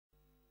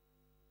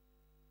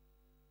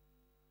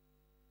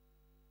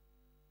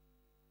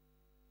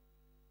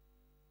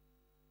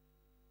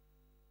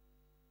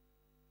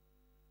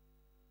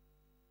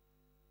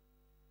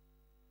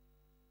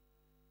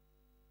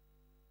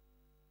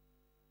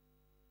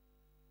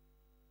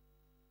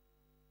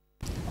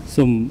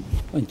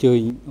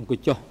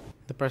The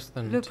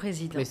President, Le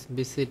Président. please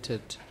be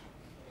seated.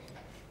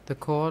 The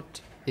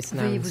court is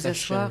now Veuillez in vous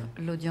asseoir,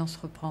 session. l'audience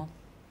reprend.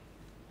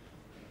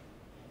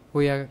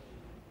 We are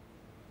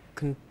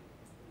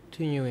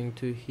continuing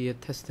to hear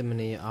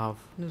testimony of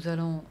Nous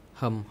allons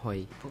Him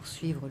Huy.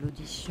 poursuivre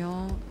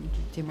l'audition du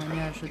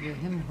témoignage de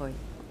Him Huy.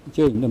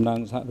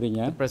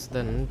 The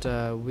President,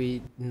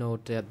 we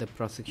note that the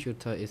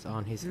prosecutor is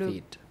on his Le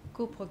feet.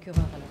 co-procureur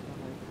à la parole.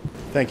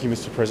 Thank you,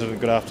 Mr. President.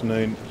 Good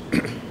afternoon.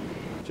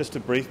 Just a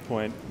brief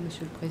point.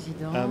 Monsieur le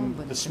Président, bon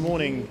This après-midi.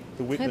 morning,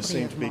 the Très witness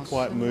seemed to be brièvement,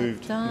 quite ce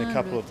moved in matin, a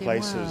couple le of témoin a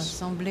places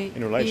semblé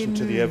in relation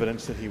to the ému,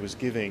 evidence that he was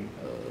giving,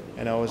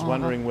 and I was en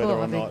wondering whether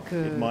or rapport not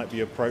avec, it might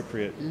be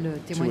appropriate le to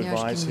témoignage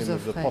advise qu'il him nous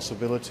of the offrait.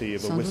 possibility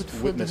of a Sans doute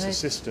witness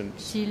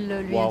assistance faudrait-il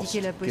lui whilst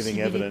indiquer la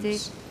giving possibilité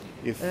evidence,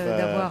 if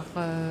d'avoir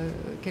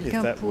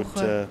quelqu'un that pour,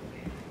 would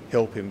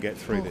help him get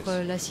through this.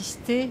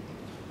 l'assister,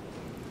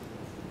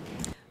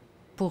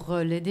 pour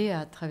l'aider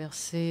à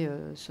traverser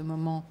ce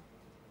moment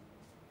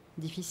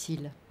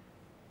difficile.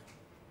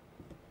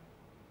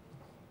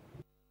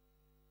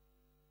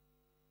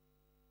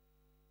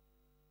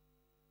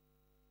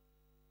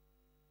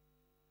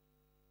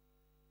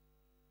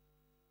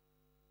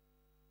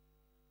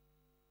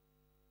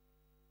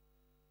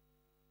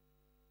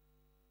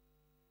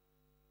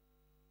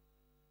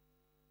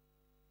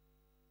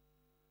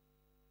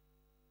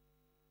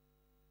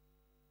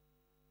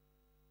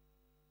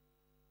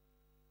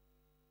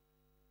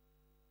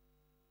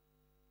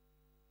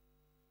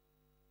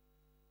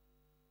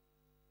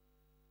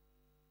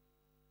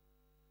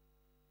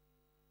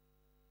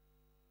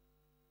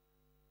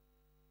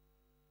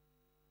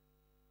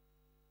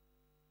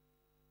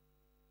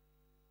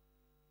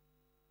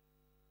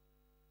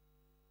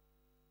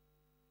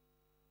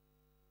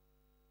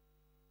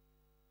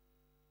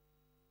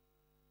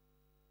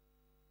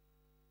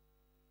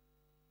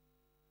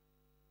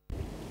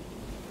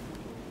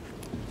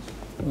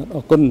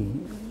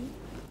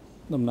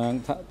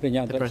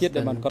 The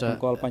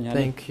President,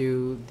 thank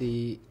you,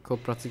 the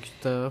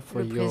co-prosecutor,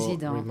 for Le your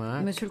Président,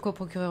 remark. Monsieur le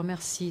co-procureur,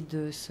 merci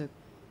de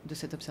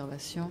cette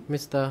observation.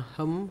 Mr.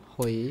 Him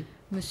Huy,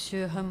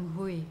 Monsieur Him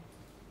Huy,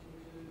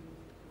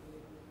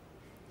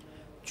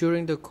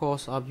 during the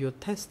course of your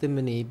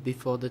testimony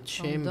before the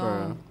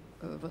chamber,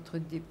 pendant votre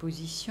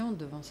déposition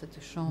devant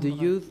cette chambre, do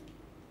you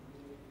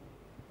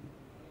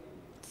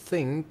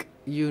think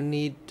you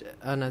need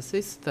an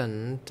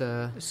assistant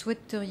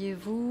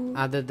souhaiteriez-vous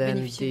other than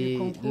bénéficier du the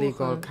concours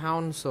legal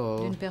counsel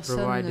d'une personne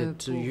provided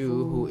to pour you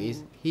who vous-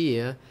 is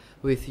here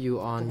with you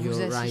on pour your vous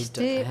right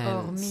assister,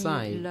 hand hormis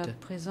la side?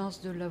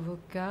 présence de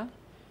l'avocat?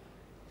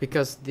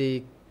 Because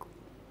the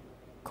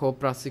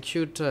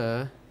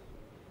co-prosecutor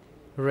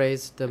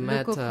raised the Le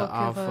matter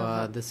of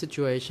co-procureur the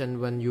situation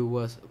when you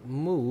were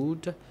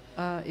moved,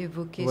 A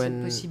évoqué cette when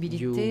you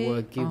possibilité were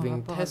en giving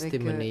rapport avec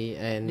testimony,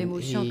 and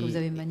l'émotion que vous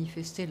avez he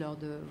manifestée lors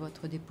de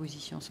votre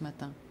déposition ce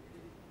matin.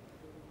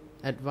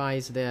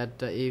 advised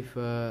that if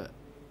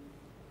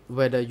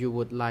whether you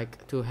would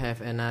like to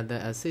have another Et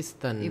vous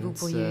assistant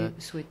pourriez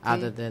souhaiter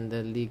other than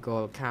the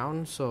legal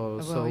counsel.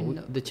 avoir So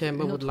the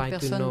chamber une would autre like to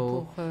personne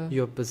know pour,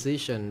 your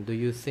position. Do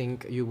you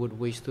think you would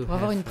wish to pour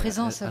avoir have une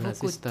présence à an vos côtés.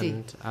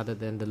 assistant other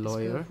than the Est-ce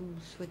lawyer? que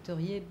vous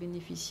souhaiteriez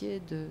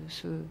bénéficier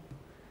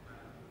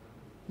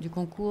du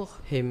concours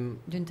Him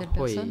d'une telle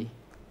Huy. personne?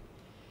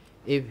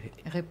 If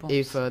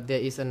Réponse.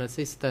 there is an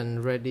assistant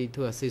ready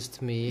to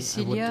assist me, I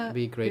S'il y a would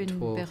be une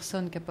grateful.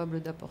 personne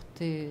capable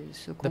d'apporter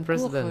ce concours,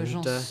 President,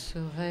 j'en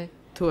serais.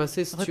 To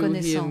assist you here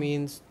reconnaissant.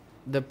 means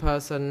the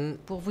person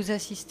Pour vous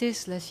assister,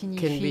 cela can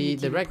signifie, be dit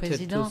le directed to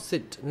Président,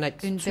 sit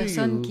next une to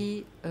personne you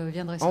qui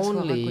viendrait s'asseoir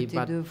à only, côté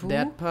but de vous,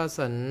 that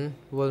person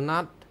will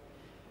not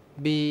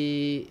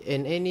be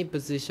in any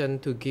position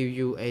to give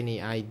you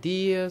any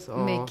ideas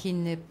mais or qui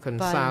n'est pas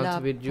consult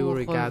là with you pour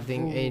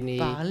regarding vous any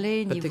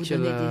parler, ni vous donner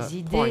particular des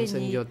idées, points in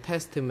ni, your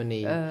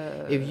testimony.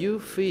 euh, If you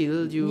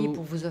feel ni you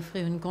pour vous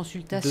offrir une do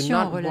consultation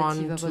not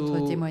relative à want votre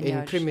to témoignage.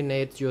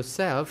 incriminate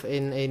yourself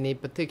in any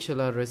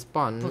particular Pour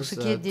response ce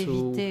qui est to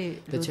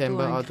d'éviter the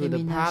chamber or to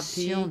the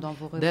party, l'auto-incrimination dans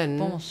vos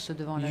then réponses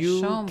devant la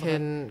you Chambre,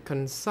 can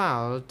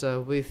consult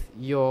with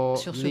your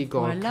sur ce legal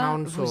point-là,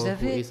 counsel vous who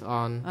avez is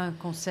on un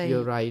conseil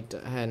your right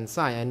hand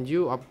side, and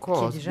you of qui est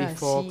course déjà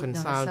before assis dans la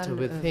consult salle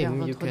with vers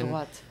him you votre can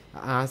droite.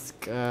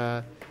 ask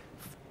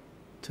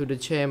to the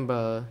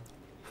chamber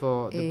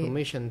for the Et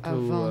permission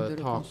avant to de le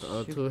talk to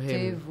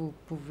consulter, him. vous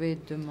pouvez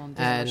demander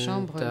à la And,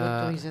 Chambre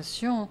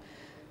l'autorisation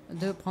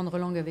de prendre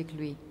langue avec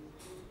lui.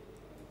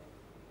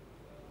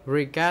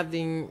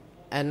 Regarding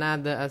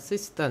another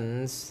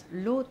assistance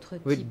L'autre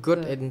with type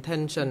good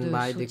intention de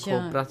by the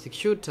soutien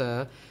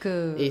co-prosecutor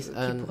qui is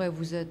an pourrait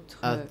vous être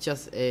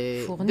just a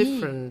fourni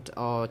different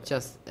or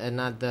just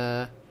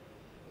another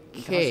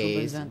grâce aux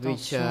case bonnes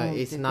which intentions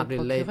is des not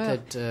co-procureurs.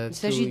 related Il to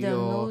s'agit d'un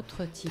your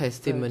autre type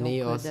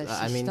testimony or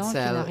d'assistant qui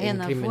n'a rien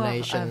à voir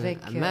self-incrimination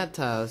avec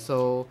matter.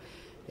 So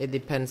it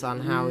depends on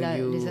how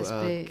you les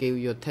aspects give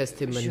your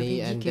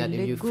testimony, and juridiques et that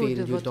if you légaux feel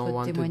de you don't votre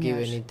want to give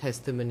témoignage. any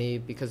testimony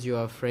because you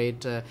are afraid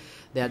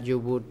that you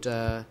would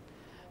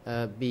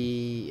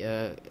be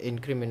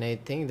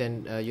incriminating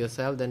then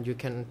yourself, then you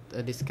can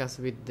discuss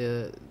with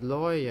the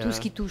lawyer. Tout ce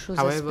qui touche aux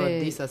However,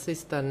 aspects this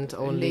assistant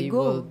only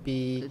légaux will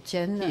be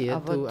tiennent here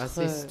à to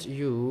assist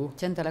you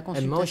la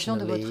consultation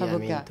de votre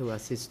emotionally. avocat. To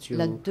assist you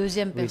La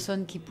deuxième with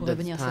personne qui pourrait the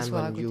venir time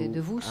s'asseoir à when côté you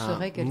de vous are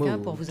serait quelqu'un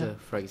pour vous moved,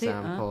 for apporter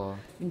example.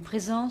 une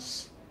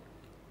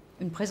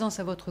présence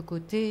à votre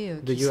côté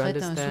Do qui you serait un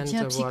understand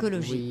soutien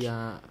psychologique.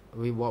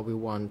 what we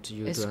want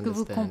you to Est-ce que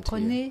vous understand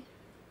comprenez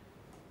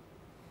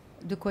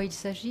de quoi il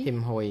s'agit?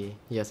 Him Huy.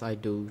 Yes, I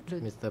do, Le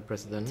Mr.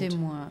 President.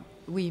 Témoin.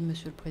 Oui,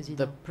 Monsieur le The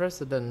Président.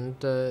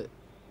 President,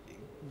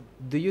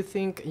 do you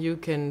think you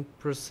can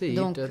proceed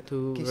Donc,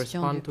 to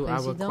question respond du to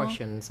our Président.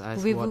 questions as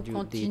Pouvez-vous what you did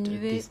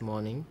continuer this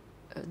morning?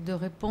 De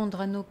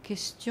répondre à nos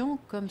questions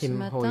comme ce Him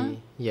matin? Huy.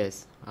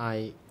 Yes,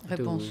 I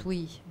Réponse do.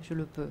 oui, je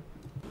le peux.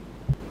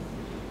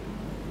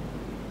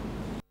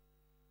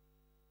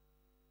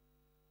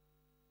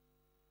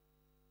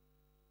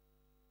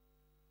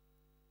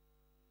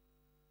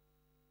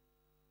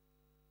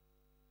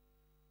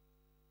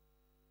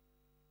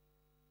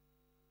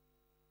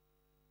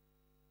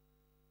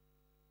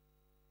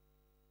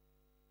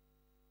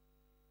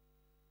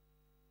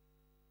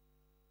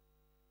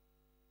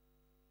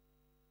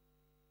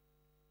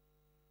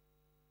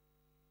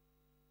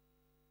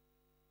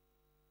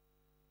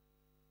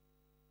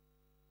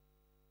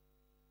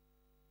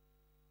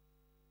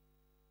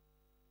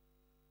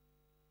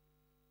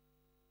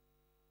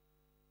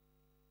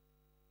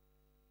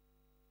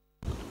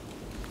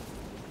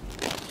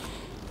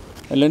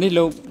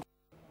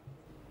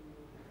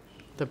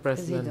 The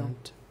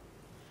President.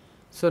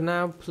 So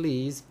now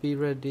please be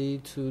ready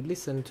to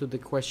listen to the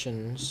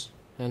questions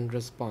and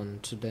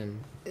respond to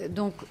them.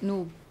 Donc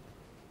nous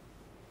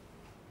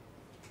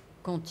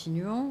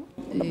continuons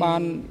et បា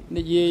ន nous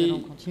និយាយ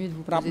allons continuer de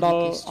vous ប្រាប់ poser ដ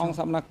ល់ des អង្គ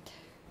ស questions. មាជិក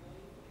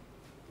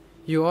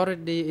You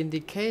already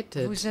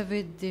indicated Vous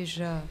avez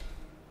déjà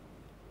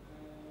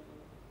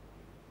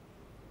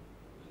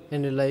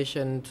in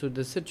relation to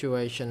the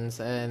situations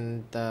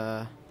and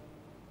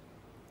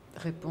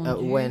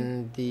répondu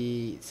when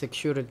the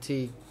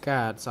security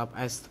guards of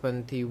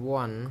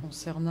S21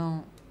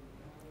 concernant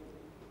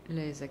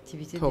les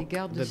activités des took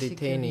gardes de the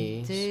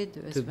detainees sécurité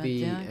de to be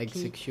S21 qui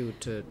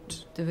executed.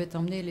 devaient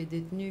emmener les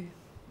détenus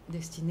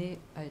destinés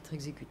à être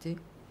exécutés.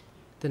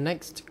 The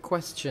next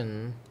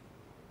question,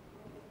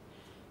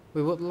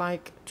 we would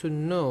like to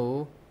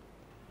know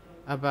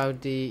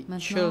about the Maintenant,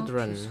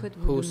 children je souhaite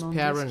vous whose demander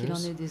ce qu'il en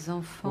parents est des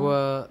enfants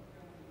were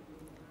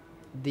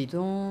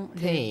dont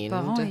les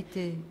parents detained,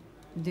 étaient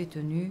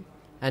détenus.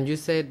 and you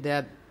said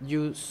that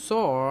you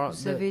saw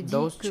Vous avez dit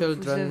those que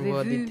children vous avez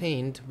were vu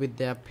detained with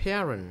their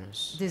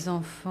parents. des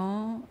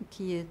enfants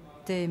qui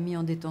étaient mis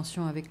en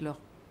détention avec leurs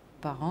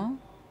parents.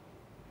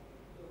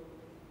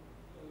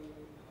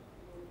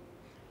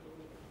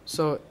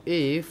 So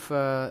if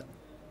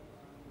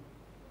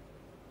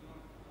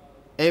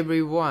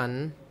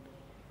everyone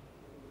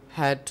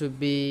had to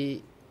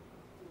be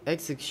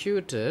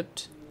executed,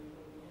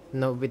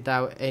 no,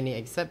 without any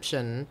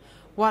exception,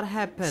 what Si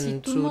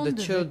happened tout le to monde the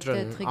devait children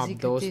être of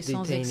those exécuté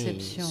sans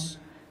exception, detainees?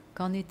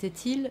 qu'en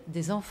était-il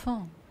des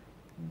enfants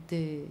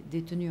des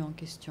détenus en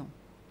question?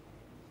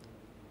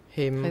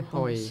 Him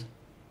Réponse. Huy.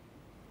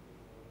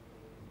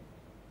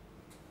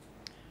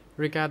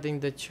 Regarding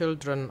the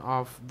children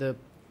of the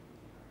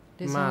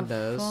Les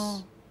mothers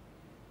enfants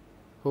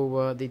who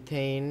were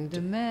detained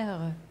de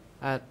mères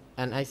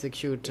and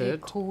executed,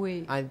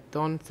 écroués, I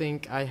don't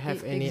think I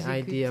have et any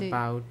idea exécutés.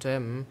 about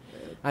them.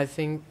 I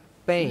think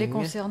les Peng,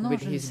 concernant,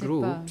 with je ne his sais pas.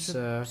 groups,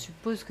 Je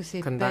suppose que c'est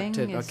Peng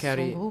conducted et or son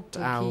carried groupe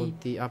out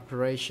the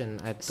operation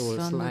at qui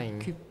Tulsa s'en Line.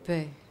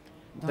 occupaient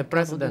dans The le cadre de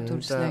President,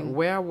 Tulsa Line.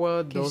 where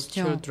were those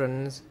Question.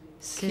 children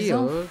Ces killed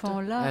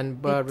enfants-là and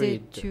étaient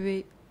buried?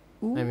 tués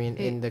où I mean,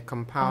 et in the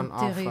compound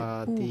of enterrés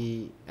où?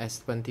 the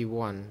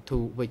S21,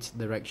 to which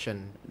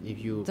direction, if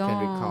you can dans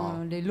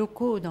recall? les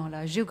locaux, dans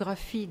la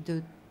géographie de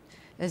Him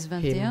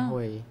S21,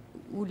 Huy.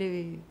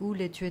 où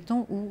les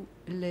tuait-on, où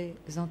les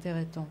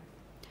enterrait-on?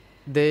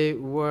 They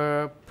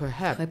were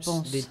perhaps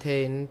Réponse.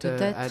 detained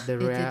Peut-être at the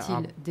rear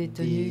of étaient-ils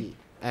détenus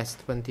the à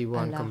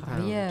S21 compound.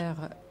 l'arrière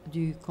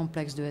du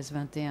complexe de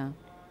S21.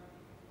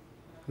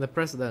 The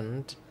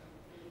President,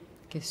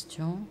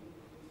 Question.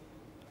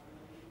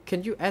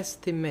 can you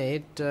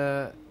estimate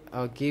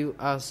or give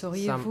us some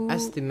Sauriez-vous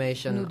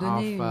estimation nous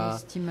donner une of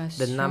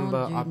estimation the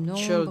number du of nombre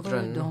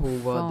children who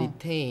were d'enfants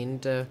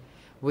detained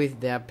with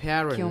their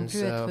qui ont parents pu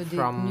être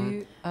from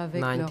détenus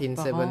avec leurs parents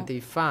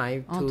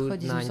 1975 to entre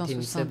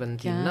 1975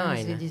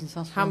 et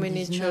 1979? How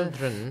many 1979?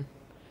 children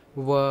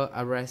were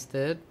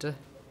arrested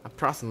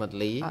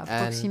approximately and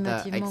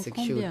Approximativement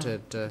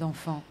executed combien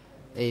d'enfants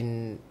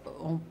in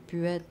ont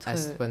pu être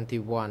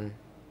S21?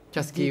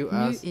 Just give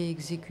détenus us et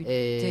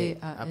exécutés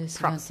a à S21?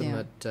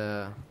 approximate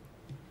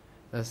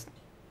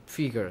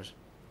figures.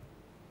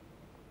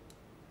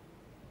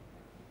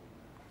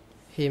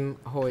 Him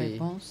Huy.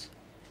 Réponse.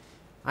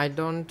 I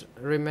don't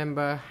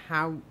remember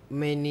how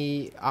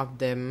many of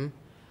them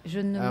Je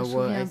ne me were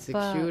souviens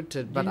pas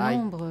executed, du but I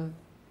nombre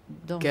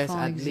guess d'enfants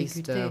at least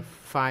exécutés.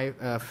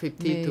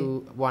 50 Mais-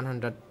 to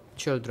 100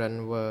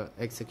 children were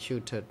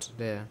executed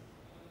there.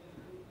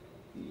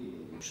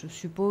 Je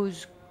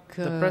suppose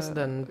que The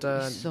president,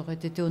 ils auraient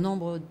été au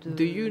nombre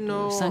do you de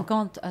know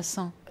 50 à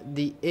 100.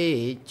 the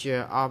age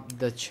of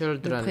the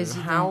children,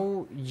 président,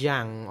 how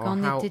young or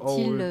Qu'en how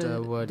était-il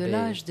old were de they?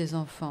 l'âge des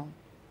enfants?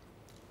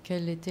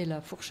 Quelle était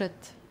la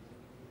fourchette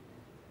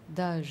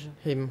d'âge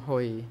Him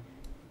Huy.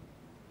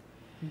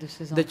 de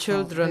ces The enfants?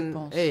 children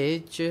Réponse.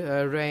 age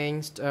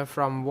ranged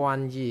from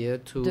 1 year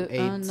to De 8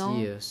 un an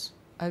years.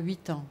 À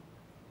 8 ans.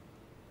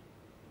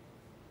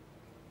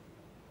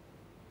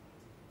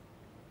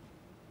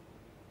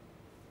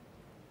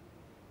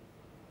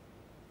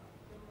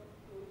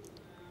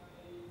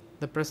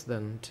 The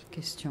president.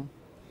 Question.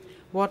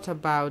 What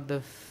about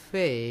the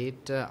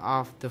fate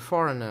of the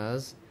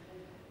foreigners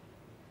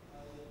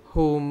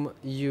whom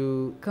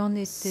you Qu'en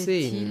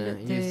seen?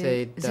 était-il You des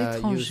said you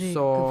étrangers que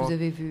saw vous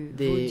avez vus? Vous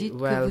the dites que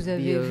vous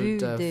avez vu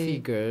well-built des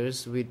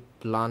figures with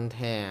blonde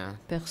hair. So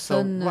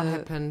personnes what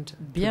happened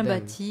bien to them?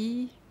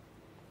 bâties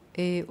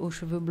et aux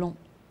cheveux blonds.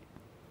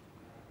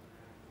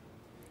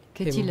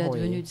 Qu'est-il Him Huy.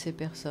 advenu de ces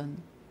personnes?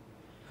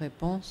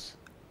 Réponse.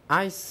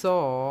 I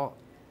saw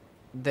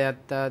that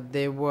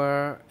they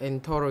were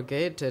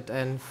interrogated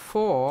and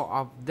 4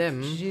 of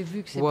them J'ai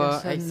vu que ces were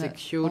personnes ont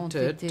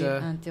executed été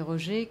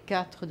interrogées.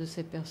 4 de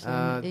ces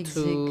personnes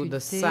to the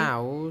exécutées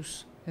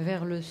south,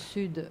 vers le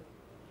sud,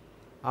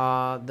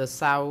 the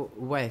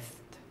southwest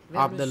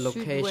vers of le the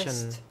location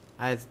sud-ouest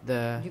as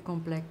the du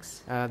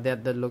complexe.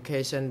 that the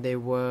location they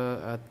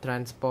were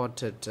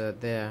transported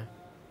there.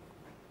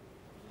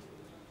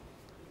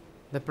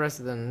 The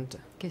president.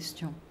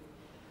 Question.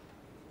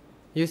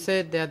 You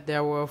said that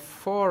there were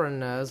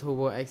foreigners who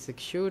were Vous avez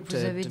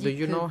executed. Do dit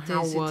you que know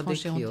how des were they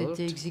étrangers ont été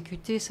killed?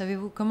 exécutés.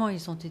 Savez-vous comment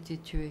ils ont été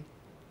tués?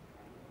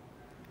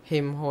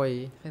 Him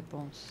Huy.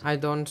 Réponse. I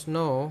don't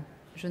know,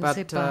 Je ne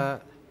sais but pas,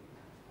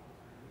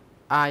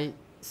 I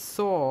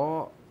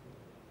saw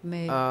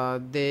mais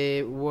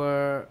they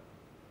were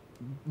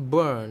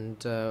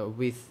burned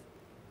with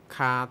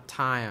car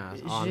tires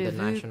on j'ai the vu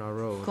national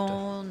road.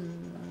 qu'on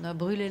a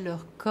brûlé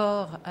leur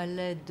corps à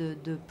l'aide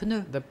de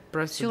pneus.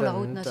 The sur la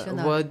route president,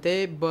 nationale. were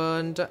they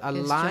burned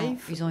alive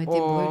Ils ont été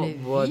or brûlés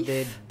were vifs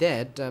they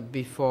dead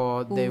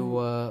before they ou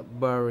were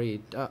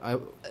buried? A-t-on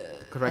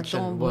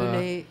Correction, were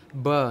brûlé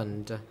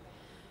burned.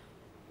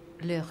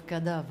 leurs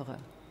cadavres?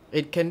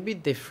 It can be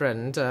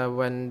different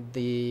when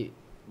the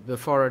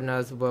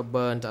foreigners were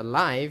burned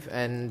alive,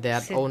 and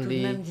that C'est tout de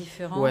only même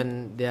différent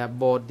when their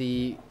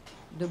body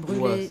de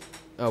brûler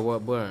were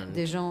burned.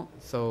 des gens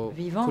So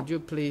vivants could you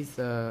please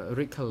ou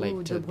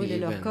recollect de the brûler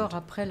leur event? corps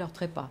après leur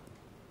trépas.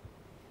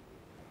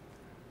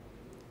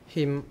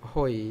 Him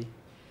Huy.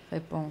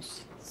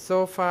 Réponse.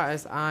 So far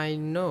as I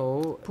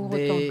know, Pour autant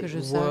they que je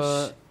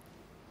were sache,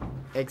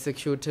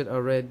 executed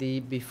already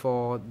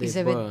before they ils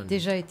avaient burned.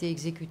 déjà été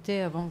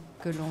exécutés avant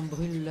que l'on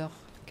brûle leurs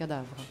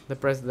cadavres. The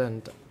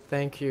president,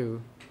 thank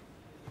you.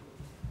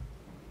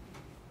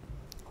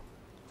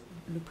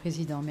 Le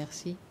président,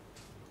 merci.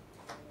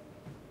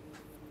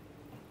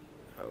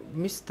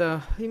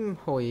 Mr. Him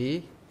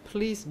Huy,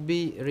 please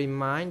be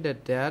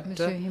reminded that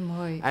Monsieur Him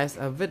Huy, as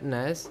a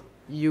witness,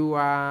 you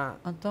are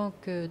en tant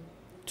que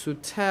to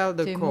tell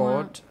the témoin,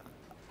 court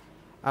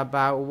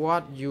about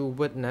what you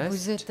vous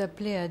witnessed, êtes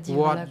appelé à dire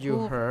à la what you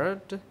cour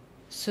heard,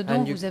 ce and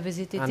dont you vous avez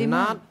été are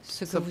témoin, not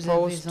ce que vous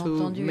avez supposed to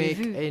entendu et make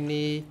vu.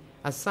 any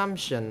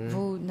assumption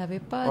Vous n'avez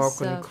pas or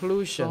à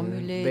conclusion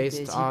formuler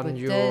based des on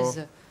your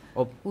hypothèses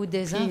ou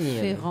des opinion.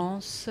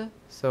 inférences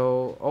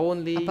So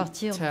only à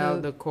partir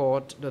tell de the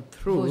court the vos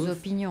truth,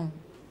 opinions.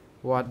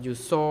 what you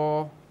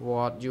saw,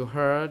 what you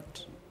heard,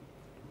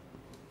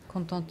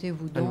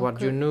 Contentez-vous and donc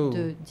what you knew.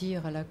 de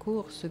dire à la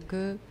cour ce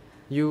que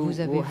You Vous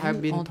avez have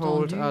vu, been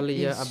told entendu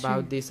earlier et su.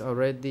 about this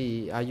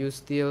already. Are you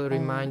still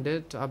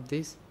reminded of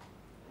this?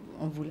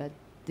 on vous l'a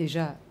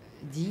déjà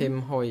dit.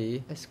 Him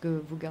Huy. Est-ce que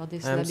vous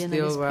gardez cela I'm bien à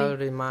still well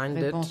l'esprit?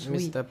 reminded, Réponse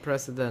oui. Mr.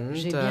 President.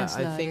 J'ai bien I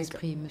cela à think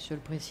l'esprit, Monsieur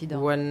le Président.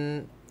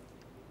 when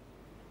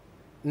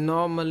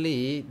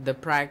normally the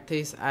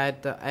practice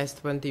at the La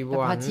S21,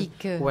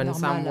 pratique when normale à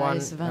someone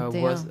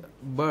S21 was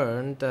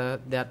burned,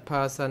 that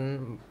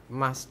person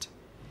must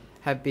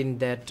have been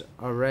dead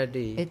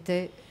already.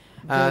 était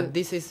de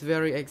This is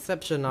very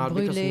exceptional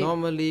because brûler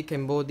normally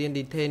Cambodian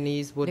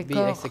detainees would les be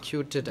corps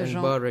executed de and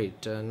gens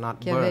buried, not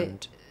qui avaient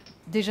burned.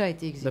 déjà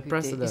été exécutés.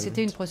 President. Et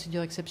c'était une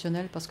procédure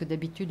exceptionnelle parce que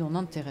d'habitude on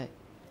enterrait.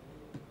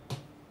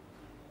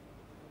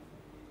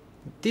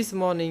 This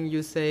morning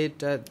you said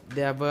that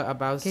there were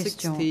about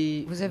Question.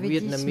 60 Vous avez dit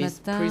ce Vietnamese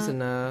matin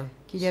prisoners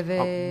qu'il y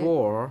avait of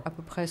war à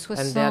peu près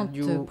and that 60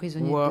 you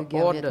prisonniers were de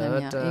guerre ordered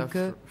vietnamiens et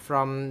que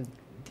from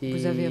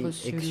vous avez the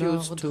reçu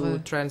accused to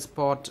l'ordre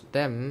transport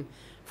them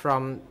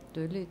from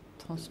de les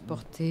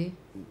transporter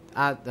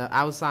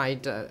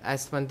outside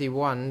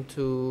S21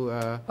 to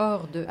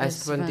hors de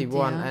S21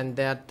 S21 and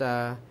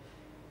that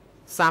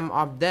Some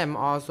of them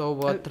also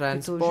were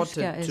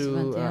transported jusqu'à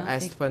to S21 et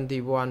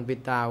S21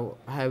 without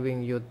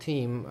having your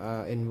team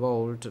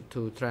involved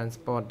to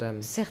transport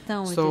them. certains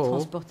ont été So,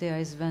 transportés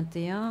à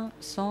S21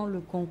 sans le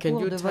can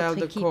concours you de tell votre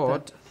the équipe.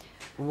 court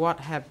what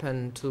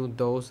happened to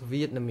those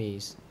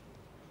Vietnamese?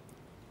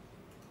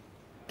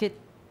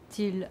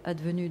 Qu'est-il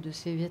advenu de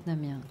ces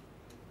Vietnamiens?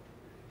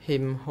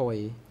 Him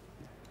Huy.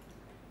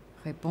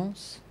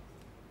 Réponse.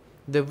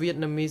 The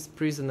Vietnamese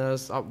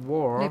prisoners of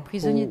war Les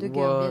prisonniers who de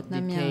guerre were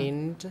vietnamiens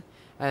detained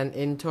and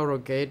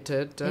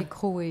interrogated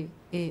écroués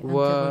et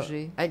were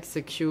interrogés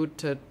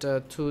executed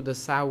to the ont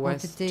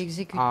southwest été of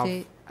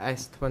exécutés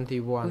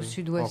S21 au or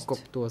sud-ouest Cốc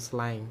Tua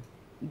Slang.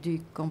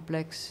 du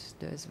complexe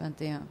de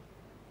S21.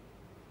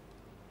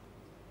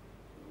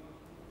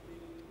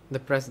 The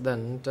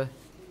president,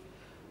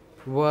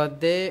 were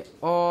they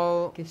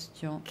all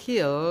Question.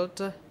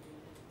 killed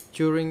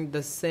during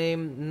the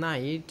same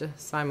night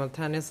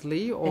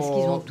simultaneously, Est-ce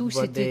qu'ils ont or tous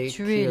were été they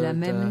tués la killed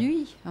même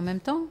nuit, en même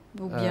temps,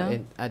 ou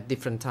bien at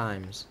different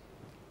times?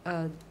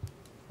 à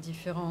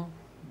différentes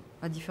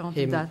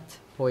Him dates?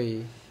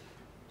 Huy.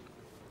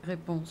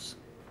 Réponse.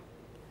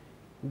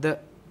 The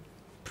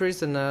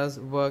prisoners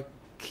were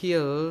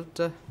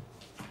killed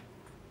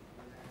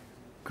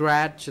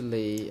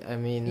gradually. I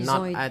mean, Ils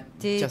not ont at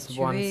été just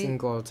one tués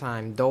single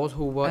time. Those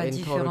who were à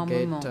différents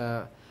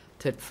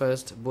interrogated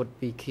first would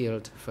be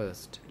killed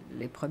first.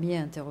 Les premiers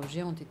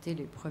interrogés ont été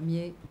les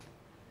premiers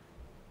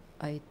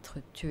à être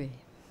tués.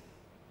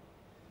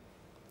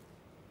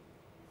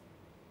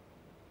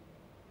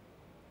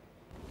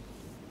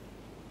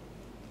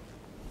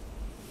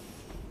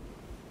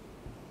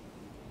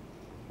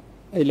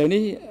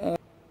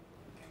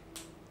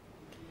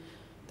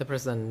 The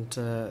president,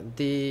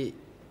 the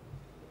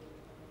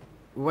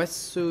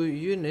Westsu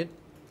unit.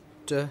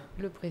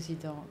 Le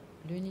président,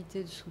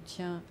 l'unité de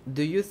soutien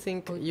Do you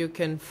think aux you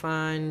can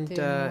find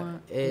témoins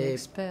et a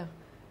experts,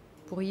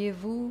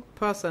 pourriez-vous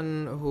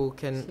person who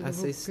can s'il vous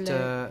assist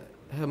plaît,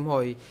 Him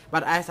Huy?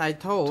 But as I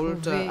trouver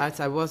as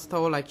I was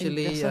told, une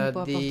actually, personne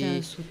pour apporter un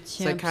the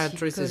soutien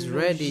psychiatrist is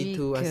ready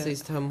to psychologique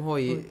assist Him aux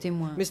Huy.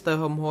 témoins? Mr.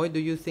 Him Huy, do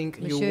you think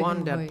you Monsieur want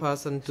Him that Huy,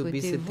 person to be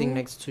sitting souhaitez-vous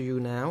next to you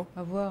now?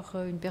 Avoir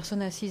une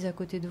personne assise à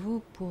côté de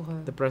vous pour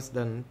The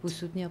president, vous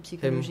soutenir Him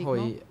psychologiquement?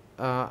 Huy,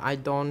 I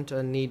don't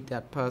need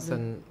that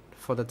person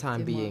for the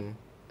time témoin. being.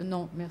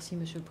 Non, merci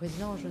Monsieur le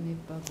Président, je n'ai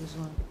pas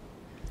besoin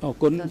អរ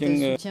គុណ d'un ចឹង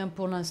tel soutien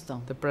pour l'instant.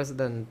 The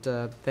president,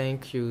 thank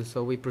you. So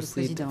we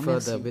proceed président,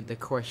 further merci. with the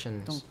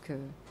questions. Donc,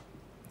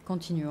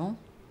 continuons.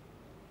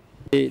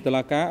 តុ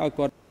លាការឲ្យ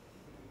គាត់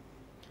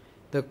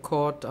The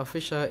court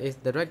official is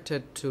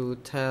directed to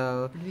tell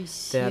that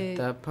L'huissier,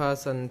 the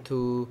person to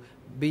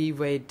be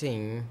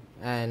waiting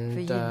and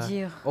veuillez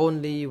dire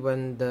only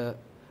when the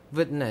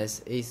witness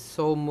is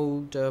so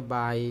moved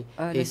by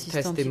à his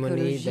l'assistant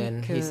testimony, then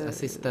psychologique his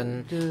assistant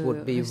de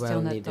would be rester well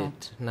en needed.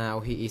 attente. Now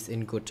he is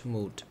in good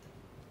mood.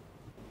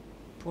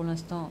 Pour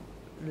l'instant,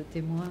 le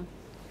témoin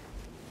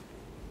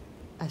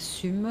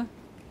assume.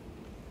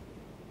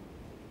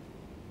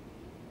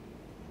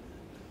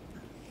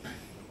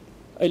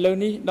ឥឡូវ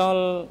នេះដ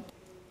ល់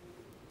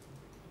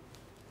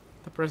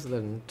The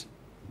president.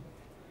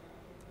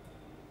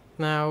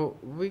 Now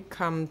we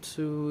come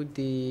to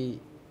the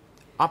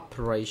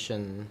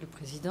operation Le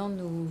président,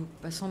 nous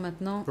passons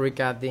maintenant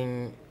regarding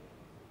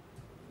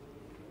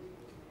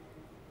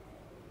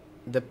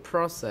the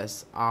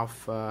process of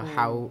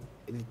how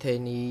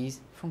detainees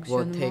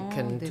were fonctionnement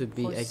taken des to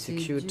be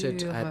executed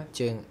procédures at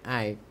Chiang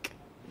Ai.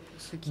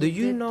 ce qui Do était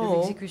you de know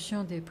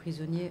l'exécution des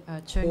prisonniers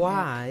à Chiang Ai.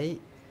 Why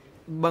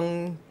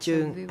Bang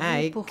Chiang Savez-vous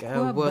Ai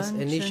pourquoi was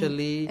Bang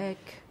initially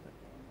Chiang-ek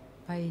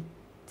a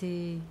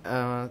été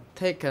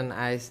taken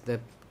as the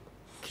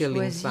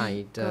killing choisi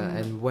site comme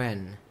and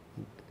when?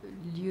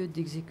 lieu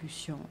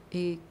d'exécution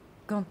et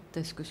quand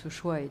est-ce que ce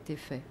choix a été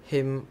fait?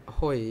 Him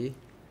Huy.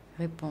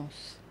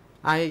 Réponse.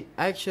 I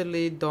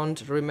actually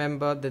don't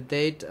remember the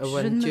date Je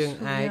when ne me Chiang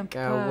Ai souviens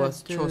pas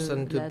was de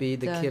chosen to la be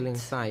the date killing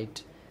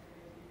site.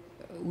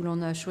 Où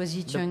l'on a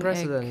choisi The Chiang Ai.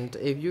 president,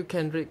 if you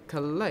can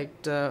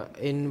recollect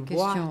in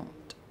what Question.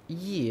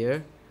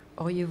 year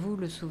Auriez-vous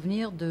le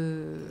souvenir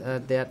de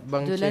that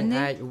Bang de Chiang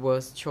l'année Ai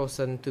was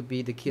chosen to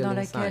be the dans killing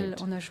laquelle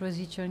site? on a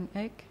choisi Chiang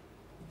Ai?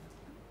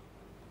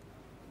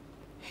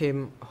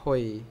 Him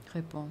Huy.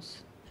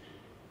 Réponse.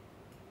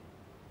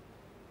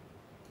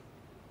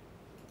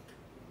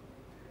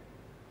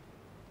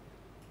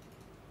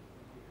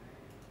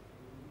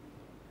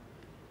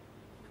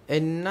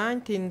 In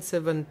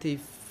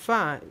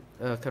 1975,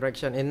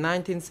 correction, in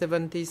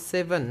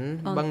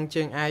 1977, En Bang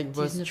Chiang Ai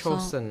was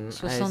chosen as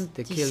the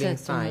 1977, killing on a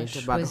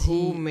site, but choisi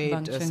who Bang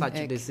made Chiang such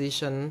a Ek.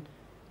 decision,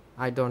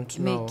 I don't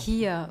Mais know.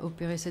 qui a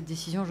opéré cette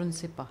décision? Je ne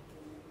sais pas.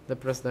 The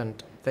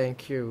president,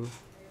 thank you.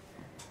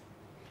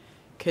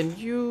 Can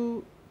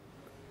you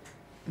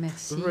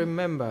Merci.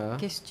 remember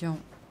Question.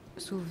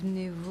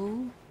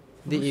 Souvenez-vous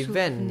the vous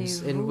events in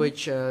souvenez-vous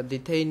which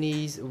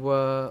detainees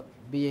were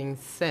being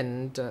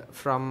sent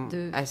from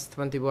de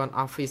S21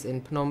 office in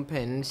Phnom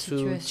Penh to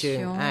Chiang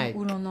situation Ai?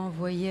 où l'on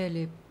envoyait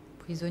les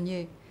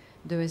prisonniers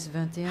de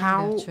S21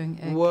 How vers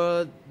Chung-Ek.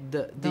 were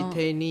the Dans ces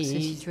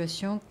detainees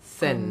situations,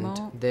 sent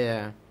comment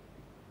there?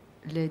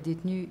 les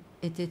détenus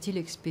étaient-ils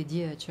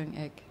expédiés à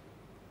Chung-Ek?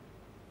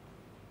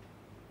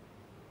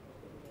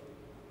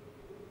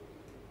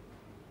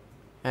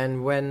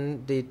 And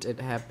when did it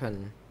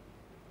happen?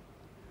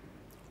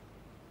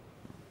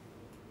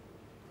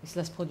 Et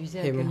cela se produisait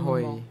à Him quel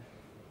Huy. moment?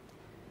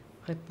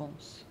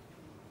 Réponse.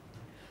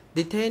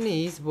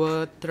 Detainees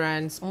were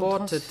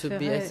transported to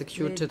be transférait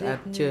executed les at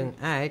détenus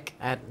Chung-Ak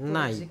at Pour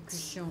night.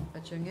 exécution à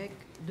Chung-Ek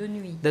de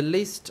nuit. The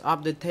list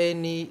of the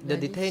La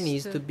detainees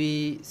liste to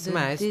be de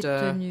smashed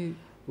détenus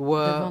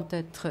were devant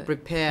être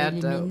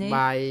prepared éliminés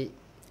by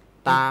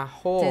Ta était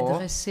Ho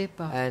dressé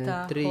par and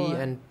Ta Tri Ho,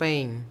 and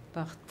Peng.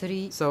 par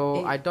Tri So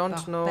et I don't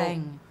par know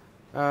Peng.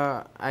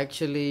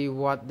 actually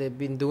what they've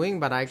been doing,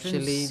 but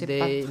actually sais pas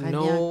they très bien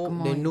know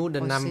comment they ils knew the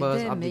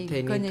numbers procédaient, of mais ils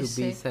detainees to be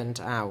connaissaient sent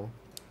out.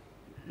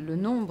 le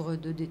nombre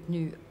de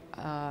détenus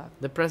à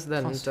The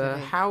president,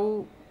 transférer.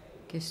 how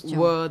Question.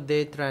 were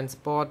they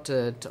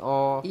transported,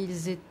 or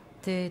Ils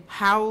étaient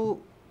how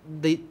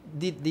did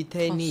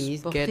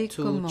detainees transportés get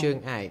to comment?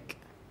 Chung-Ak?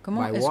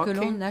 Comment By est-ce que walking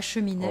l'on or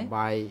acheminait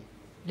by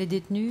les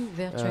détenus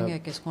vers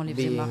Chung-Ak? Est-ce qu'on les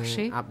faisait being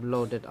marcher?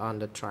 uploaded on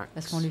the tracks?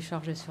 Est-ce qu'on les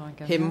chargeait sur un Him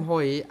camion?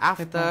 Huy,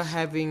 after Réponse.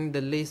 having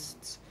the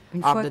lists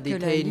Une of fois the que la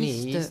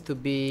detainees liste to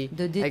be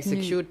de détenus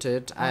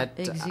executed à at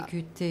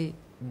exécuter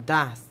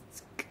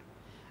dusk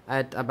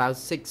at about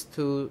 6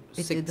 to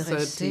était 6:30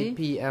 dressée,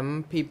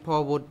 p.m.,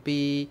 people would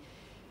be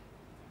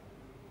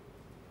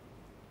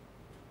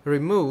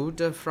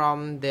removed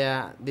from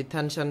their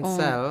detention on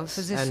cells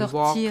faisait and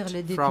sortir walked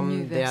les détenus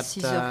from vers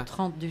that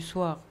 6h30 du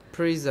soir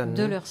prison,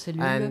 de leur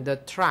cellule. and the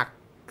truck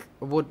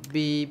would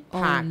be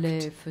On les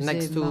packed faisait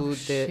next to the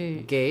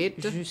marcher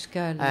gate,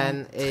 jusqu'à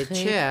and a l'entrée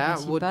chair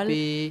would principale.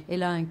 be Et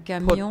là, un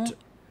camion put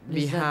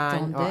les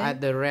behind or at attendait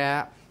the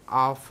rear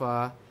of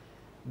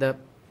the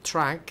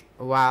truck,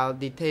 while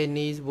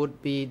detainees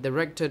would be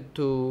directed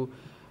to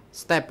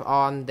step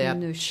on that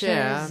Une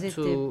chair chaise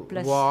to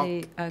était walk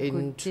placée à côté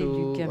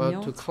into du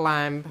camion to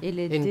climb et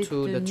les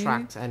into the détenus,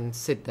 trucks and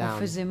sit on down.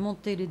 faisait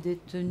monter les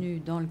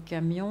détenus dans le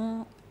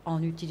camion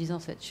en utilisant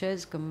cette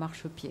chaise comme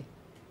marchepied.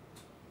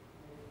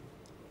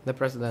 The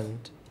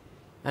president.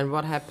 And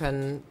what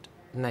happened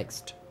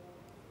next?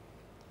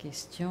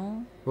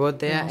 Question. Were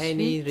there Et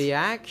any ensuite,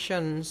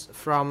 reactions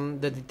from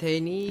the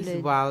detainees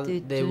les while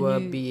they were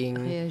détenus being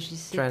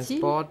réagissaient-ils?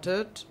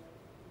 transported?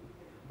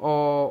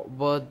 Or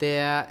were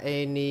there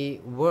any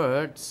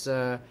words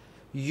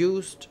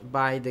used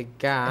by the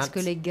guards Est-ce que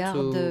les to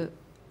gardes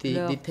the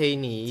leur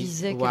detainees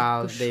disaient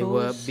while quelque they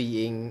were chose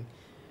being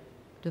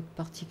de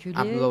particulier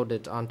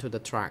uploaded onto the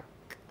truck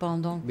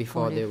pendant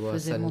before qu'on they les were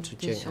faisait sent to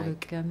monter sur le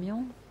Chung-Ak?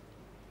 camion?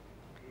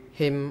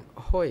 Him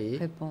Huy,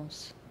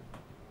 Réponse.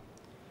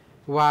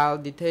 while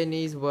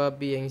detainees were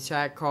being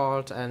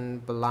shackled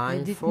and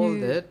Les détenus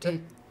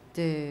blindfolded,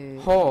 étaient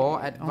Ho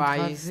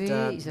advised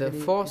entravés, ils the avaient les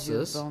yeux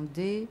forces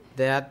bandés.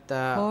 that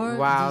Ho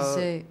while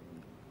disait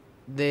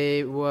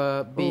they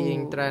were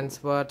being aux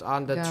transferred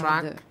on the gardes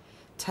truck,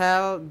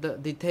 tell the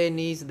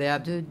detainees that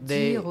de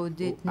they dire aux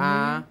détenus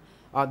are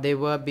or they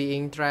were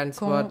being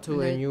transferred qu'on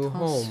to a les new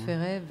home,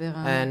 transférait vers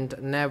un and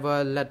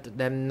never let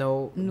them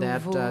know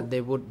that nouveau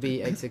they would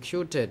be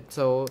executed.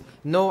 So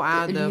no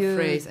other lieu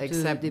phrase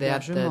except that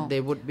d'hébergement. they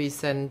would be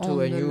sent On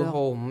to a ne new leur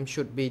home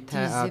should be disait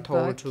pas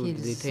told to the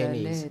qu'ils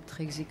detainees. allaient être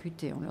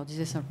exécutés. On leur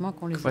disait simplement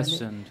qu'on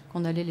Question.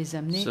 qu'on allait les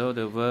amener So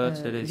the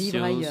words that is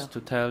vivre ailleurs. used to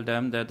tell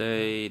them that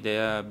they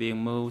are being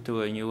moved to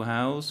a new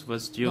house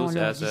was On used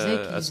leur as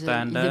disait a qu'ils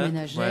standard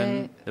déménageaient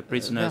when the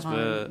prisoners vers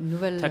were une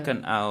nouvelle taken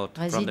out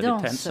from the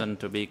résidence. detention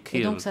to be Et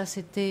killed. donc ça,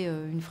 c'était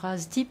une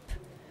phrase type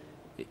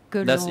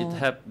que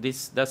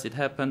Does it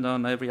happen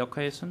on every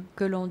occasion?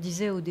 l'on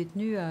disait aux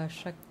détenus à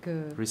chaque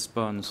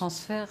Response.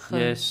 transfert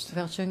Yes.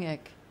 vers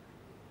Chung-Ak.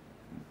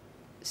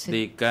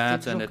 The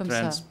guards and toujours the comme ça.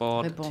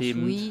 transport Réponse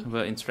team oui.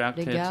 were Les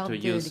instructed gardes to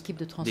de use l'équipe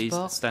de these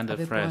transport standard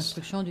avaient pour phrases.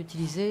 instruction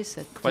d'utiliser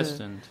cette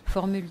Question.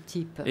 formule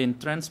type. In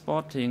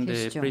transporting the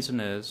Question.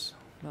 prisoners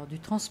Lors du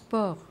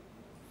transport des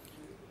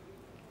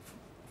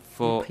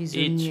for each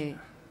prisonniers,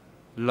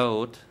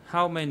 load,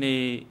 how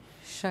many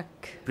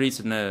chaque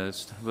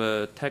prisoners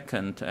were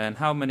taken and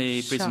how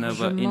many prisoners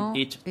were in chargement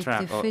each était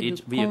truck or fait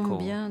each de vehicle?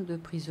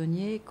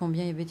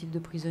 combien y avait-il de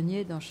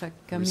prisonniers dans chaque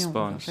camion,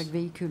 dans Response. chaque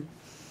véhicule?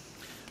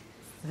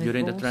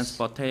 During the Réponse.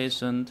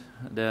 transportation,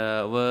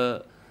 there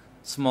were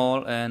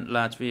small and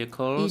large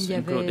vehicles, Il y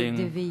avait des including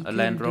a véhicules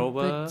Land de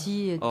Rover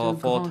petit et de or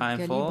grand 4x4,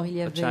 calibre. Il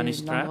y a avait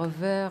Chinese Land truck.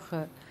 Rover,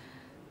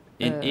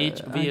 In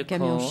each un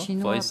camion vehicle,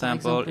 chinois, for par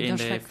example, exemple. in Dans the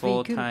chaque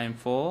véhicule,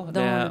 4x4, dans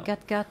there le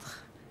 4x4,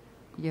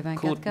 il y avait un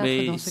could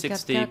 4x4. Dans be ce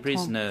 60 4x4, on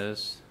prisoners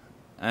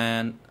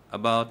and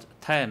about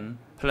 10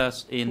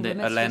 plus in pouvait the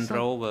mettre Land 60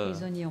 Rover.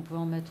 prisonniers. On pouvait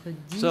en mettre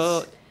 10.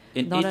 So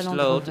in dans la each Land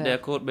load, Rover. there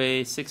could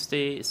be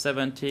 60,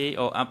 70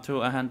 or up to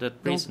 100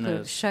 Donc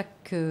prisoners.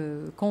 chaque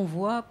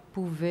convoi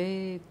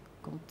pouvait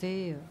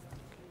compter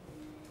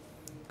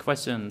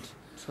Question.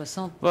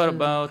 60 What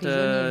about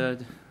prisonniers.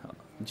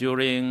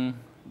 during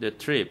the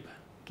trip?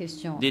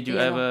 Question. Did you Et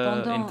alors,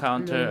 ever pendant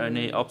encounter le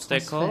any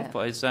obstacle? transfert,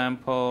 For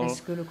example,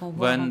 est-ce que le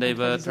convoi when they rencontrait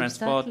were des obstacles?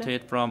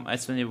 transported from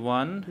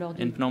S21 Lors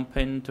du- in Phnom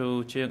Penh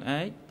to Chiang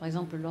Mai? Par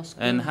exemple, lorsque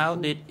And how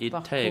vous did it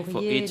take for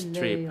parcouriez each les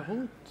trip?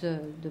 routes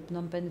de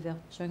Phnom Penh vers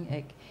Chiang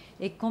Mai,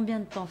 et combien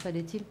de temps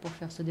fallait-il pour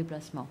faire ce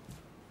déplacement?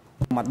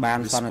 អត់បាន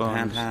សន្និដ្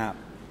ឋានថា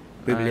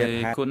ពេលវេលា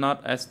I ថា could not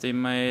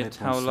estimate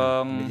how Réponse. Il est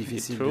long it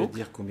difficile de took.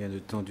 dire combien de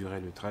temps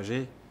durait le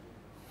trajet.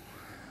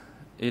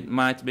 It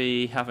might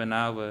be half an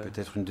hour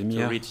Peut-être une to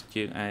demi-heure reach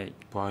Chiang Mai.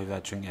 pour arriver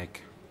à Chiang Mai.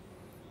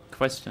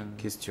 Question.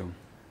 Question.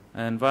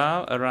 And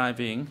while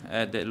arriving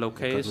at the Et quand vous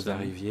location,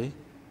 arriviez,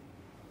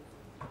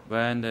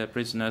 when the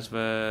prisoners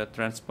were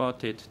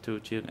transported to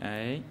Chiang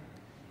Mai,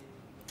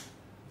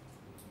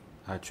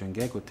 à Chiang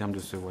Mai, au terme de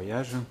ce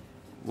voyage,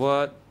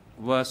 what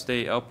was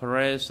the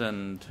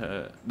operation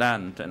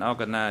done and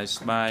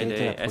organized by Quelle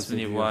était the la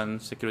procédure? S21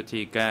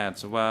 security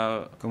guards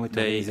while comment est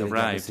they organisée la garde de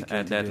arrived at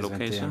sécurité that du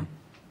location? 21?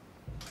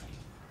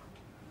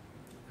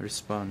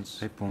 Response.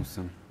 Réponse.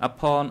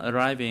 Upon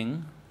arriving,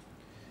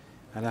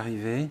 À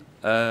l'arrivée,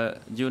 a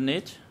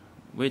unit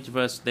which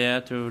was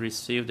there to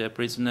receive the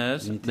prisoners,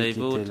 l'unité they qui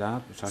would était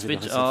là, chargée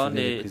de switch on réceptionner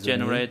les the prisonniers,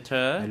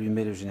 generator.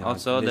 allumer le générateur,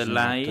 Also, the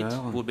light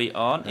would be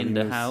on in the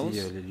allumer house.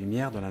 aussi les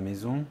lumières dans la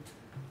maison.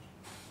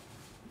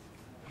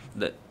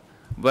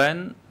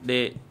 When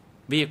the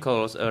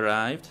vehicles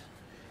arrived,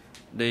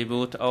 they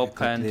would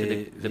open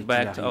to the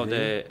back of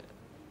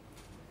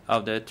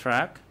the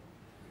truck.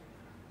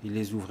 Il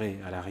les ouvrait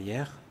à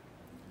l'arrière.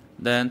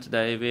 Then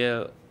they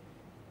will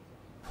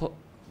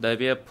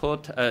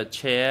put a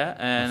chair,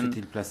 and Ensuite,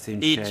 il plaçait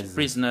une each chaise.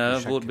 prisoner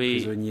Chaque would be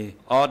prisonnier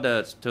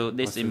ordered to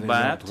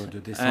disembark, l'ordre de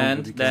descendre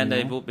and du then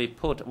they camion. would be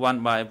put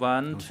one by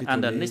one Ensuite,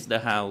 underneath the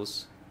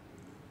house.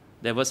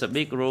 There was a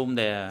big room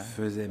there.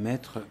 Faisait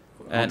mettre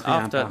And entrer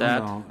un after par un that,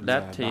 dans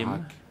that la team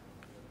baraque.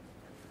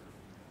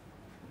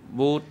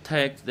 would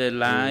take the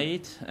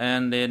light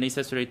and the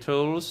necessary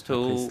tools Après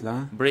to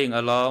cela, bring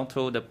along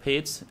to the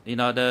pits in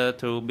order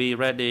to be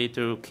ready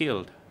to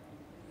kill.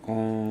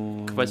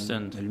 on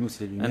Question. allume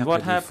aussi les lumières And what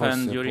près des fosses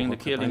happened during pour the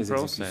préparer killing les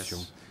exécutions.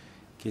 process?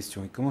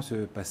 Question. Et comment se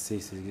passaient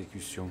ces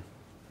exécutions?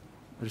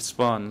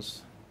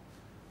 Response.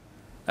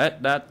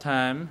 At that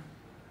time,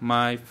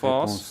 my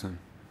force Réponse.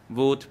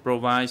 would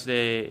provide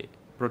the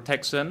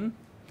protection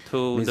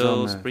to Mes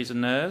those hommes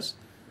prisoners,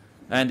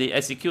 and the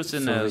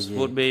executioners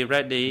would be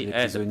ready Les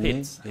at the prisonniers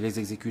pits. et les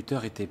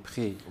exécuteurs étaient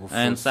prêts au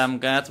And fosses. some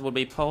guards would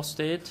be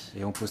posted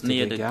Et on postait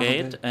near des the gardes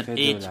gate, and près de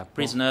each la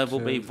prisoner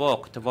would be porte,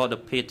 walked toward the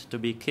pit to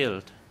be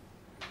killed.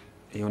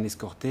 et on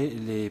escortait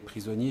les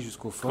prisonniers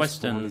jusqu'aux fosses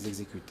Question. pour les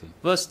exécuter.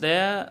 Was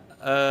there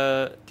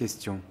a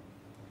Question.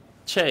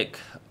 check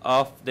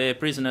of the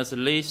prisoners'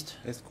 list?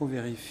 Est-ce qu'on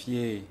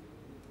vérifiait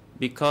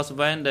Because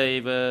when they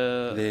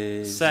were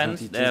les sent,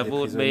 identités there des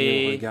would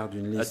prisonniers au be regard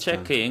d'une a liste?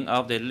 checking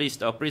of the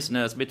list of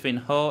prisoners between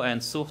Ho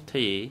and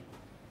Suhti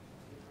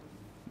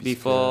Puisque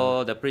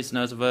before the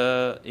prisoners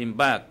were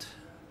embarked,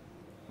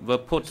 were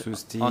put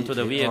Sousti onto the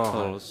et Or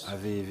vehicles.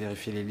 avaient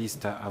vérifié les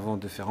listes avant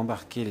de faire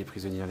embarquer les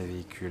prisonniers dans les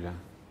véhicules.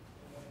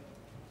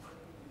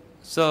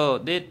 So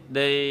did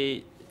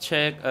they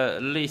check a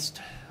list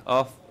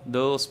of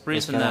those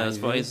prisoners,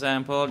 for l'arrivée,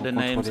 example, the on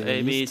names contrôlait les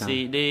A, B, listes?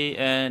 C, D,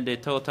 and the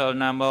total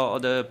number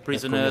of the Est-ce qu'on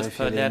prisoners vérifiait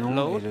per les that noms et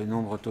load le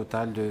nombre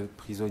total de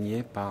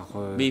prisonniers par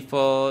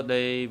before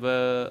they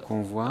were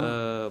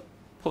convoi?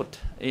 put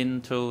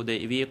into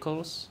the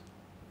vehicles?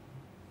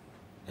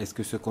 Est-ce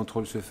que ce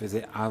contrôle se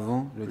faisait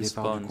avant le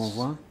départ du Response.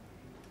 convoi?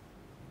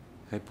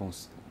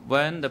 Réponse.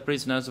 When the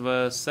prisoners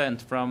were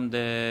sent from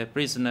the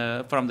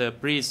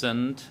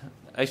prison,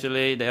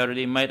 actually they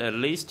already made a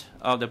list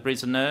of the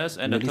prisoners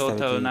and Une the liste avec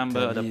total les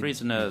number of the établis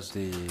prisoners.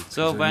 des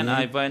So when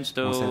I prisonniers, went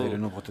on savait le to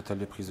nombre total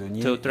de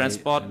prisonniers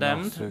transport et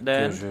them, lorsque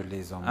then je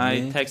les I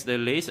emmenais, text the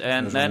list,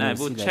 and je then I mets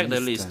would aussi la check the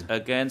liste. list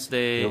against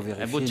et the on I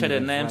vérifiait would une check the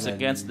nouvelle fois names la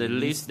against the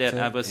list that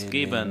I was et les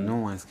given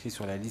noms inscrits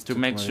sur la liste to qu'on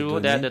make m'avait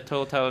sure that donnée the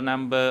total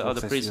number pour of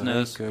the s'assurer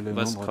prisoners que le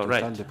was nombre total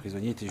correct. de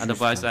prisonniers était juste.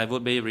 Otherwise, I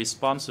would be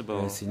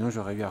responsible. Sinon,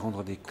 j'aurais eu à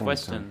rendre des comptes.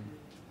 Question.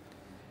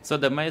 So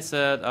the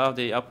method of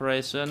the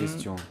operation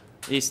Question.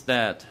 is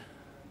that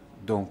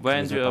Donc,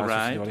 when les you opérations se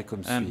arrive déroulaient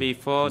comme and suit.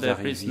 before Vous the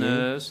arriviez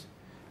prisoners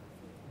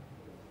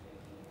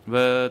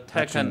were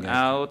taken Chiang Mai.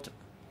 out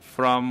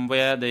from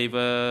where they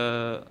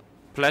were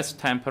placed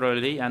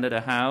temporarily under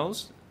the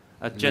house,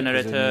 a Les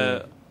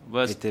generator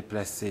was étaient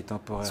placés switched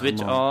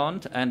temporairement on,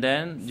 and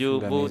then you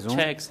sous la would maison.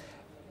 check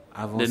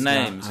avant the cela,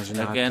 names un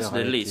générateur against the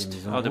avait été list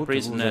mis en of the route, vous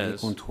aviez prisoners,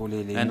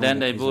 contrôlé les and noms then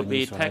des they would be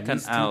prisonniers sur la taken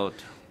liste. out.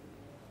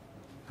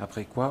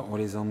 Après quoi, on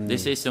les emmenait.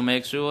 This is to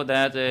make sure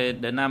that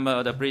the number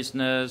of the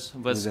prisoners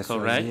was Vous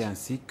correct. assuriez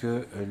ainsi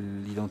que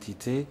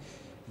l'identité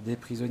des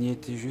prisonniers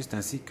était juste,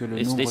 ainsi que le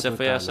Is nombre this a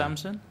fair total.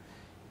 assumption?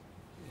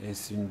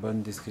 Est-ce une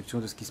bonne description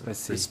de ce qui se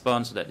passait?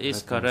 Response: that is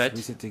Réponse, correct.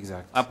 oui, c'est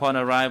exact. Upon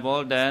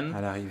arrival, then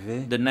À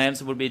l'arrivée, the names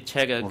will be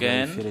checked on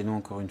again, vérifiait les noms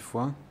encore une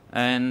fois,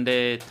 And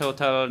the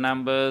total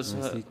numbers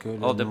ainsi que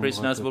le of the nombre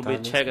prisoners will be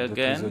total checked de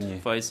again.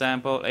 prisonniers. For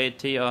example,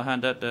 80 or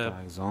 100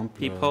 Par exemple,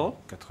 people.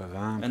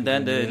 80 And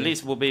then the prisonniers,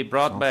 list will be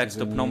brought 100 back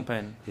to prisonniers. Phnom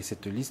Penh. Et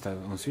cette liste a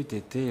ensuite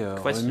été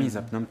Question. remise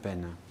à Phnom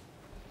Penh.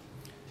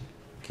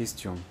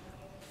 Question.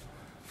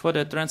 For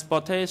the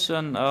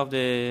transportation of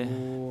the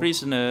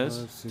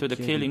prisoners Ce to the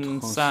qui est du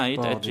killing site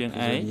transport at des Chiang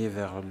Ai, prisonniers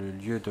vers le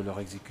lieu de leur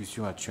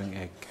exécution à Chiang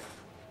Ek.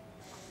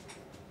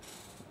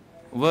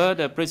 were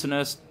the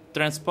prisoners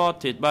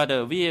transported by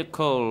the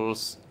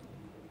vehicles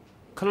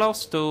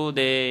close to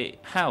the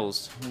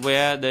house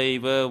where they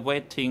were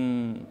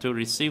waiting to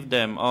receive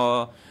them,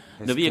 or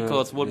the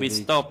vehicles would be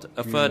stopped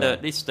a further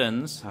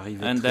distance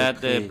and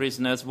that the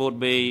prisoners would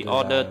be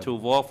ordered to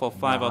walk for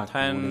 5 or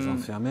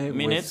 10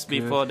 minutes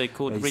before they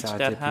could Ils reach s'arrêtaient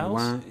that plus house?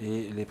 loin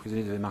et les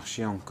prisonniers devaient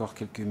marcher encore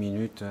quelques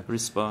minutes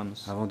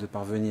Response. avant de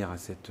parvenir à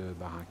cette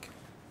baraque.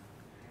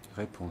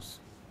 Réponse.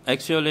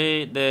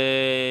 Actually,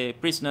 the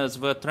prisoners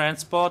were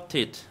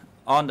transported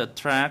on the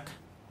track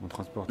On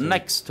transportait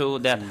next to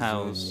les that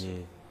house.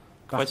 prisonniers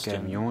par Question.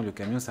 camion. Le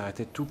camion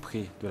s'arrêtait tout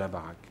près de la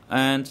baraque.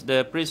 And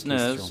the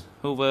prisoners Question.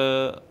 who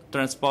were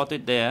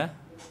transported there,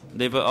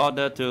 they were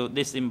ordered to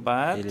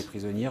disembark, Et les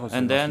prisonniers and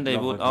recevaient then they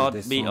would l'ordre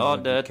de be descendre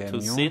ordered du to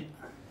camion sit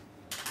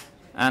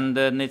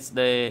underneath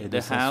et the de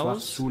s'asseoir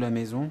house sous la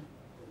maison,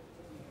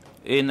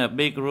 in a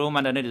big room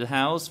underneath the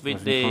house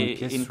with Dans une grande the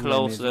pièce sous la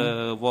enclosed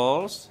maison.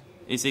 walls.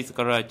 Is it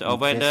correct? Or Une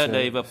whether pièce,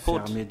 they were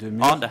put fermée de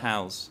murs. on the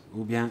house?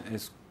 ou bien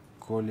est-ce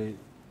qu'on les...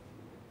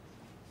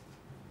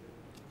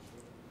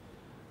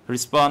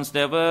 Response: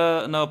 there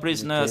were no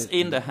prisoners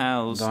étaient in the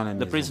house. dans la The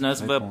maison.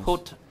 prisoners were Réponse.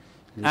 put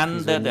Les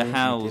under the prisonniers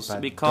house n'étaient pas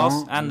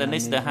because dans la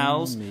underneath the maison,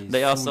 house mais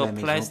they sous also la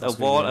maison, placed a parce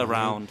qu'il y wall avait,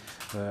 around.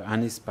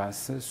 un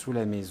espace sous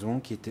la maison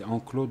qui était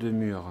enclos de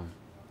murs.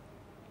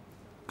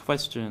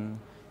 Question: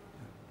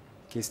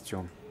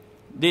 Question.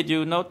 did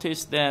you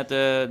notice that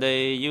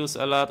they use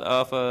a lot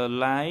of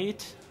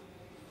light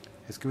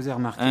Est-ce que vous avez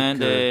remarqué and que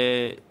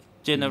the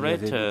il y avait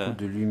generator?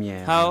 beaucoup de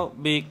lumière? How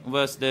big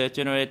was the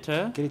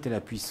generator? Quelle était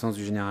la puissance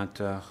du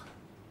générateur?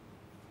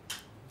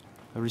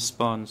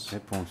 Response: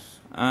 Réponse.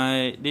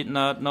 I did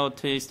not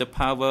notice the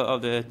power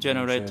of the Je ne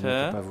peux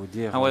generator. pas vous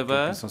dire However,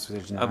 quelle puissance faisait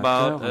le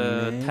générateur, About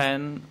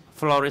mais 10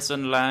 fluorescent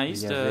il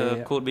lights y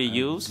avait could be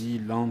used, 10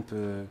 lampes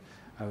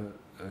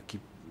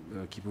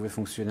qui pouvaient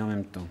fonctionner en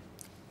même temps.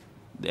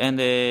 and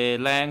the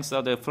lengths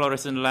of the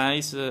fluorescent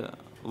lights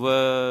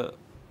were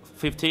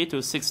 50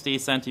 to 60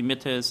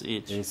 centimeters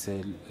each. Et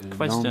ces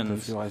Questions. lampes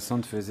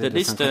fluorescentes faisaient The de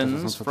 50 à 60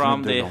 distance cm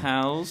from de the long.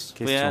 house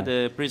Question. where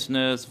the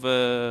prisoners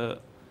were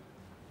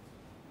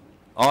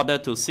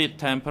ordered to sit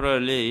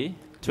temporarily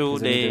to prisonniers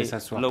devaient the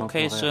s'asseoir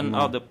location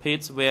temporairement of the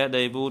pits where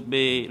they would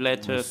be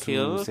later Sous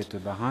killed. cette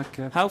baraque,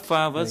 How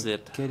far was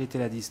it? quelle était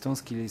la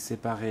distance qui les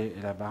séparait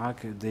la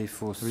baraque des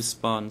fosses?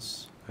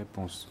 Response: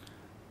 Réponse.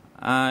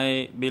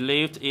 I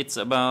believed it's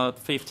about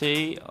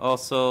 50 or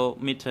so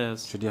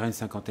meters. Je dirais une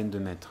cinquantaine de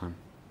mètres.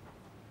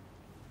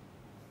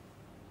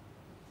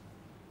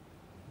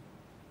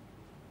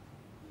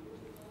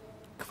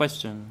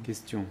 Question: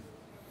 Question.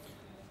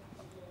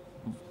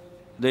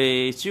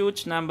 the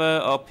huge number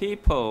of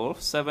people,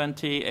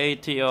 70,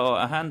 80 or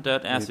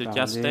 100 as you Vous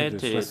just parlez de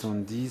stated,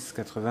 70,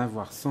 80,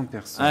 voire 100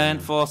 personnes. and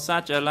for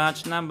such a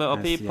large number of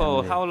Ainsi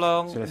people, amené. how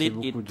long Cela fait did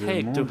beaucoup it de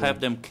take to monde. have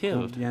them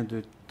killed? Combien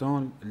de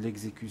temps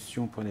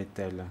l'exécution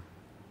prenait-elle?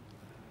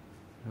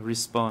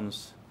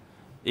 Response: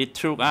 it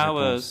took Réponse.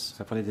 hours.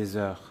 Ça prenait des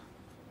heures.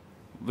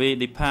 We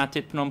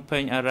departed Phnom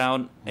Penh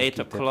around On 8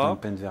 quittait Phnom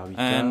o'clock Penh vers 8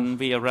 heures. and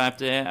we arrived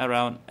there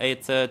around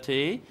 8:30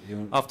 Et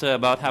on- after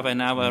about half an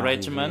hour On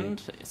regiment.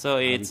 So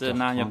it's 8h30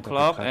 9 à peu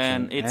o'clock près à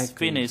and Chiang it's Ek,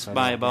 finished il by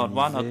fallait about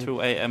 1 or organiser.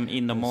 2 a.m.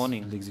 in the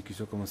morning.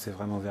 L'exécution commençait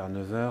vraiment vers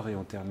 9h et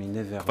on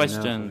terminait vers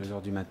Question.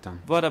 1h du matin.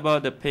 What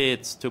about the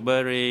pits to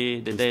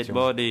bury the dead Question.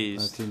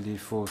 bodies? A-t-il des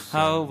fosses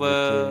How où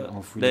were étaient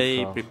enfouis they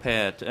les corps?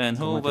 prepared and who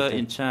Comment were étaient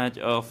in charge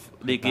of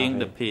digging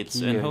the préparés? pits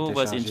Qui and who était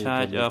was in chargé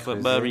charge de les of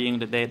creuser? burying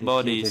the Et dead qui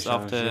bodies était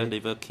after chargé they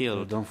were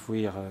killed?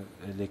 d'enfouir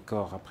les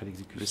corps après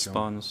l'exécution?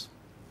 Response: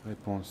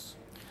 Réponse.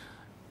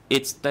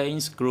 it's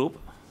Tang's group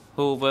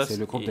who was C'est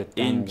le groupe de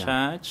in Tang.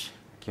 charge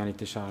Qui en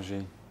était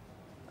chargé?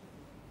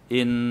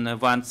 in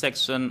one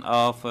section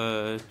of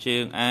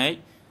Chiang Ai.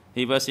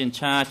 He was in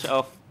charge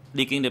of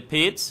digging the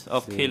pits,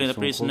 of C'est killing the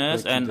son groupe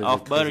prisoners, qui and devait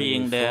of creuser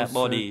burying les their fosses,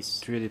 bodies.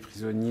 tuer les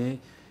prisonniers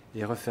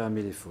et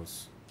refermer les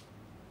fosses.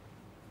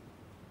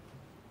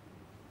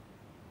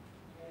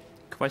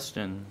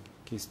 Question: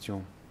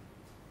 Question.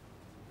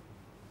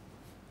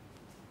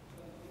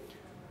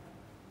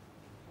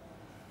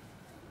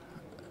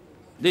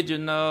 did you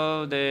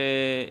know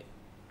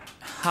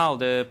how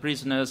the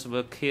prisoners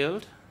were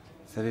killed?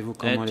 Savez-vous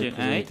comment les Chiang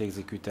prisonniers Ai? étaient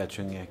exécutés à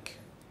Chiang Ek?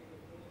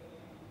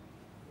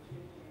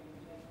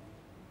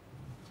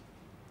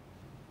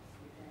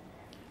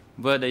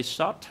 Were they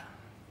shot?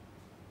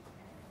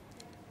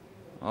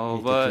 Or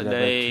Étaient-ils were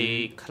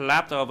they abattus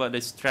clapped or were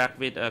they struck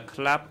with a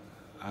club?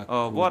 à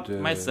Or coups what de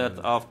method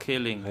of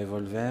killing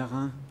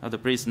revolver of the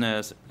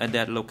prisoners at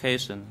that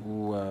location?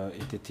 ou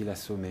étaient-ils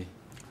assommés?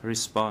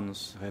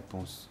 Response: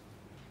 Réponse.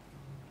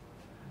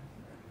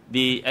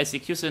 the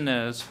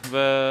executioners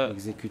were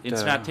L'exécuteur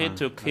instructed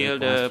to avait kill pour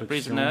the instruction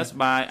prisoners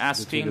by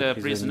asking le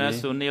the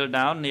prisoners prisonnier to kneel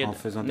down en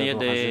faisant near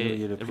d'abord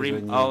agenouiller le the rim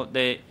prisonnier of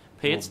the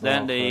pit. au Then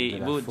bord they de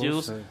la would fosse.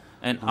 use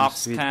an ox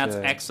Ensuite, cart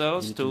il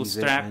axles to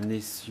utilisait strike un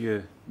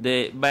essieu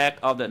the back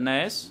of the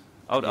necks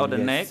of the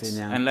lui necks,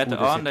 assénait un and coup later de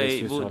on cet they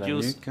essieu sur would la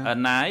use nuque, a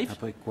knife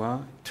après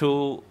quoi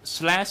to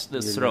slash the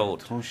il throat.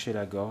 tranchait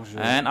la gorge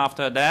And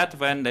after that,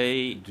 when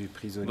they du were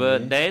prisonnier.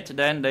 dead,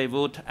 then they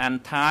would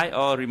untie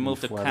or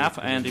remove the Une fois cuff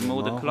le and prisonnier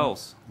remove the mort,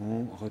 clothes.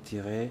 on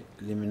retirait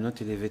les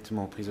menottes et les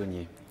vêtements aux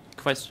prisonniers.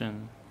 Question.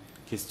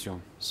 Question.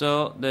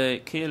 So the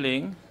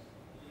killing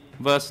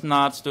was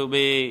not the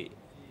way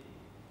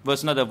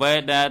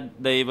that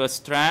they were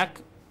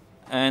struck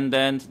and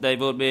then they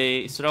would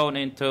be thrown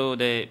into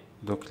the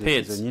Donc les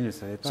pits. prisonniers ne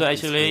savaient pas So qu'ils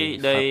actually seraient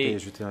frappés they et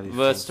jetés dans les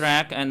were fosses.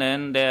 struck and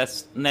then their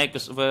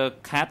necks were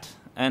cut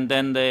and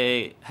then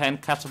the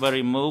handcuffs were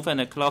removed and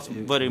the clothes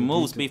Et were vous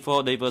removed dites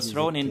before they were qu'ils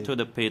thrown étaient- into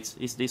the pits.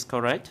 Is this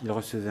correct? Ils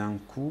recevaient un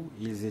coup,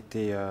 ils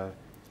étaient ainsi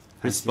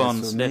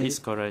Response. That assommés, is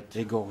correct.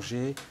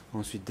 égorgés,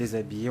 ensuite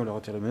déshabillés, on leur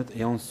retirait les menottes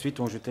et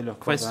ensuite on jetait leur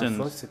corps dans la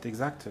Questions. fosse. C'est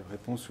exact?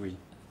 Réponse oui.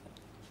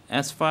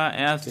 As far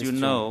as you Question.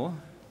 know,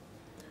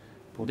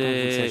 Pourtant, vous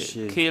le the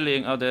sachiez,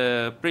 killing of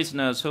the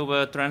prisoners who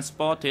were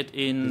transported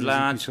in les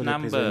large exécutions des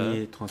number,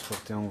 prisonniers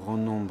transportés en grand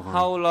nombre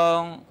how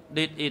long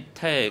did it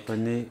take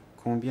prenaient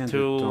combien de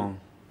to temps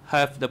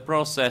have the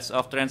process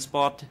of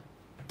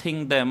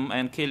transporting them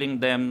and killing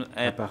them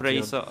à at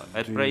partir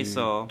du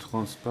Brazil?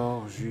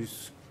 transport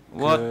jusqu'à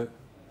What,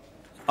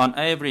 on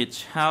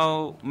average,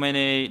 how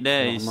many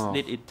days mort.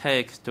 did it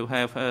take to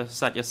have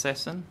such a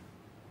session?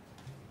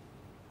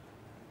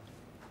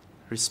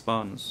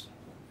 Response.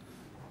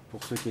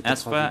 pour ceux qui étaient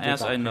As far transportés as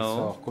par I know,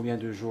 Pressor, combien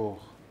de jours?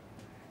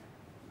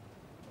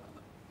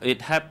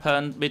 It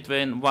happened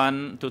between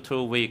 1 to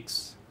 2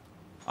 weeks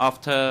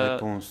after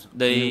Réponse, une ou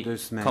they 2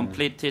 semaines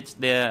completed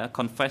their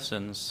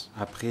confessions.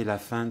 après la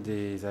fin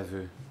des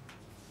aveux.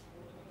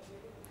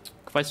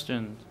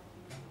 Question.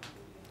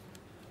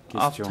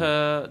 Question.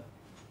 After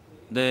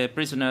the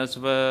prisoners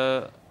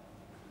were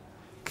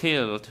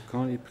killed,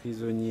 Quand les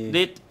prisonniers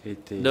did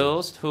étaient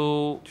those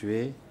who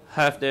tués,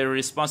 have the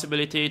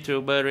responsibility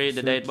to bury the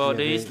Ceux dead qui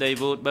bodies, avaient, they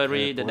would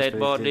bury the pour dead respecter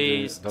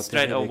bodies d'enterrer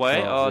straight les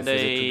away, corps, or le faisaient tout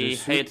they de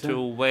had suite,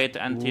 to wait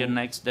until ou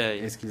next day?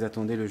 est-ce qu'ils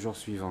attendaient le jour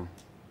suivant?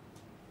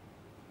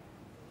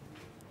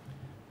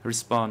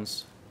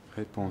 Response.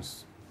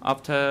 Réponse.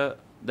 After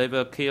they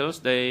were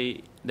killed,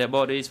 their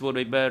bodies would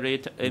be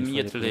buried Une fois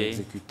les prisonniers immediately.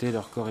 exécutés,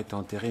 leur corps était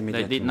enterré They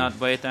did immédiatement.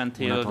 not wait On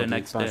until the n'attendait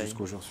next pas day.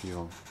 jusqu'au jour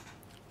suivant.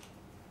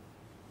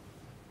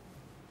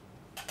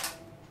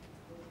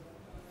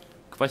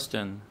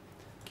 Question.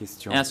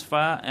 Question. As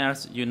far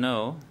as you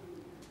know,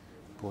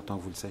 Pour autant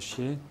que vous le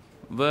sachiez,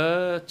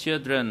 were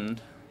children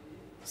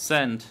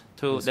sent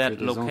to est-ce that que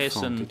des enfants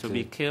location ont to be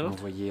été killed?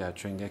 envoyés à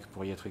Chungek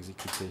pour y être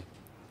exécutés?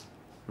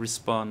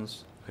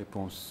 Response.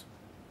 Réponse.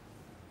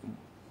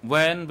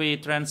 When we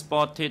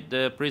transported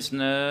the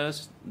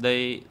prisoners,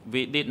 we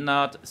did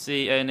not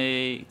see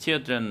any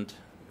children.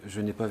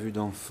 Je n'ai pas vu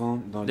d'enfants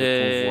dans les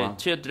The convois.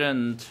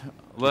 children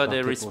were partaient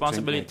the pour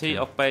responsibility Chungek.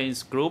 of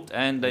Payne's group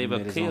and they were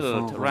Mais les killed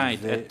enfants right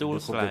relevaient at du groupe de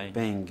Tulsai.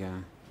 Peng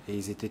et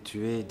ils étaient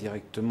tués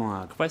directement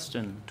à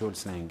Question.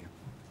 Tulsang.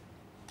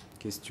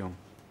 Question.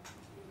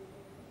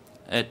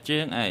 At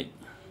Chiang Ai,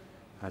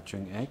 À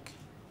Chungek,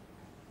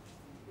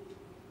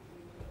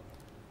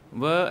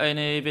 were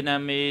any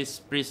Vietnamese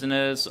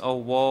prisoners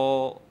of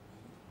war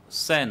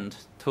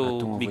sent to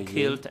A-t-on be envoyé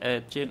killed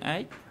at Chiang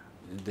Ai?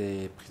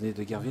 des prisonniers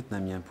de guerre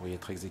vietnamiens pour y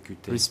être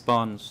exécutés?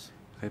 Response.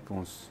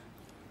 Réponse.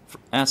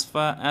 As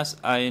far as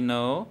I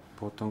know,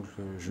 Pourtant que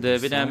je the le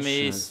sache,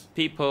 Vietnamese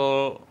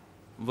people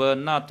were not les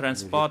Vietnamiens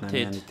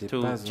transported n'étaient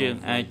to pas Chiang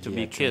Ai to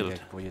envoyés be à killed.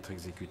 Chungek pour y être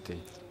exécutés.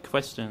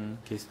 Question.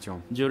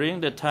 Question. During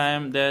the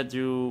time that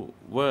you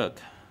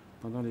work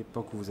Pendant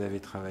l'époque où vous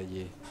avez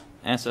travaillé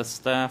as a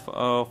staff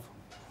of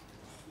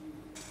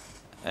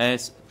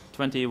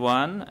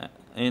S21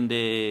 in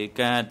the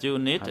guard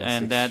unit à la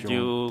and that section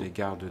you des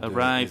gardes de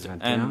arrived S21,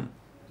 and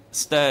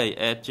stay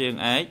at Chiang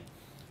Ai,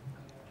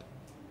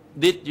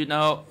 did you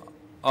know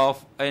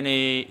of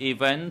any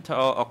event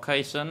or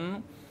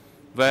occasion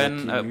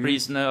when a Y a-t-il eu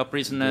prisoner or des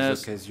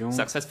prisoners occasions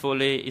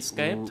successfully où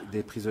escaped?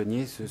 des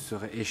prisonniers se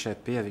seraient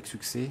échappés avec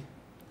succès?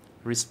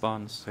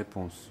 Response.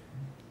 Réponse.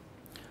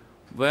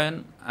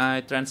 When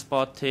I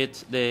transported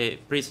the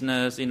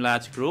prisoners in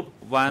large group,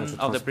 one je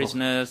of the transporte-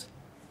 prisoners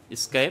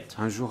escaped.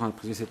 Un jour, un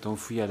prisonnier s'est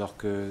enfui alors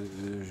que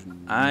nous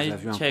I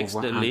avions un checked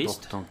convoi the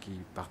list. important qui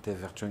partait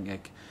vers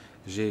Chungek.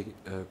 J'ai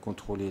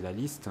contrôlé la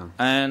liste.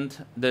 And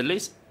the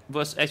list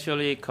was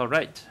actually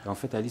correct. Et en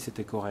fait, la liste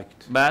était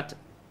correcte. But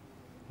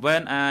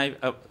when I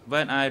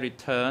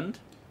returned,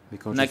 Mais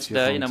quand next je suis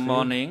day in the rentré,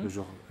 morning, le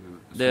jour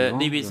the suivant,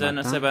 Division le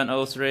matin,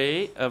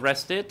 703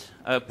 arrested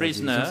a la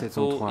prisoner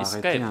division who 703 a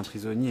arrêté un escaped.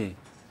 prisonnier.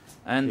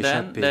 And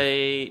then échappé.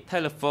 they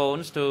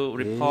telephoned to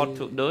report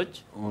to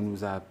Dutch. On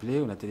nous a appelés,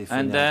 on a And téléphoné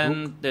à Brook.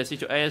 then the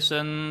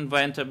situation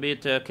went a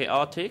bit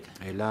chaotic.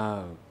 Et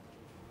là,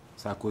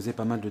 Ça a causé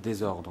pas mal de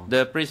désordre.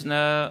 The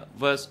prisoner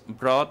was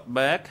brought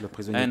back, Le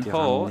prisonnier and était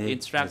Ho ramené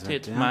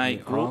instructed S21 my et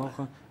group,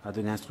 Or a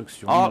donné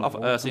instruction all au of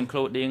groupe, us,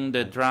 including the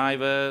à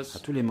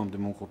drivers tous les membres de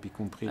mon groupe, y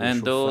compris le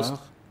and those chauffeur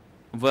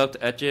worked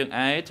at Jung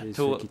 8, et ceux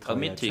to qui a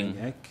travaillaient à meeting.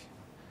 Chung-Ek,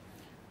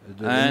 de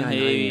venir à And une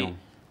he réunion.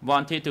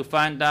 wanted to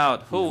find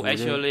out Il who voulait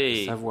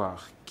actually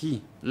savoir qui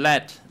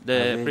let the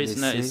avait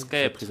prisoner laissé ce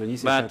escape, prisonnier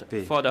but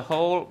s'échapper. for the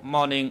whole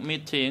morning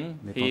meeting,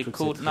 Mais he pendant toute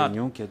could cette not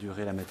réunion qui a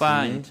duré la matinée,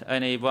 find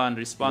anyone il était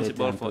responsible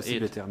for impossible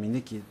de it.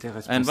 déterminer qui était And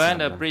when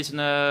the responsable.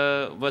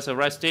 prisoner was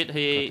arrested, Quand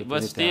he le was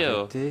prisonnier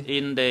était still arrêté,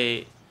 in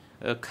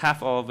the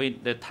cuff or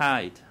with the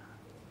tide.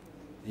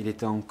 il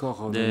était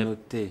encore The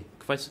menotté et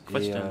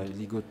Question.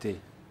 ligoté.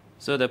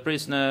 So the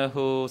prisoner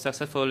who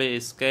successfully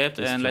escaped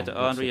and Question. later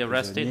on Donc, ce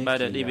re-arrested by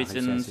the prisonnier qui a réussi à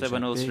Division s'échapper, qui a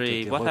 703,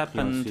 été what repris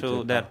happened ensuite to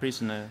par that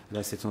prisoner?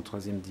 la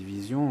 703e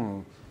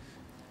division,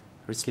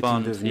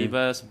 Response: devenu? he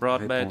was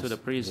brought back to réponse, the il a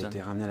prison.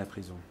 été ramené à la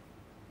prison.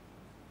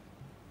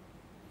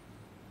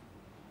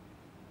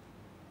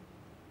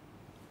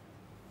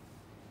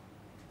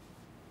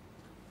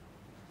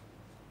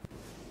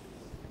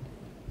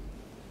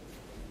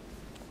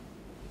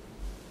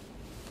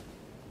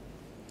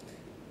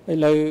ឥ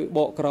ឡូវប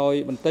កក្រោយ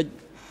បន្តិច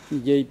និ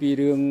យាយពី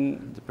រឿង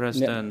The អ្នក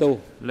President, ទោស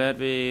let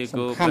me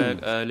goសំខាន់ back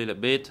a little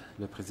bit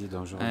Le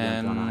président, je reviens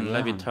un peu en and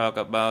let me arrière. talk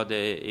about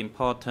the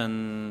important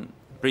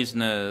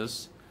prisoners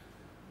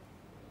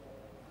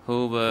who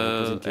Je vais poser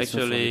were une question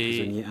sur les actually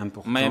prisonniers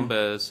importants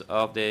members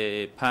of the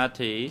qui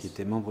parties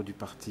étaient membres du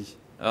parti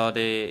or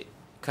the ou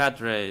qui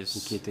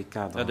cadres étaient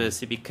cadres of the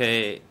CPK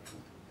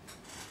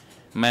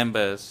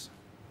members.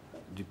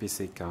 du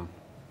PCK.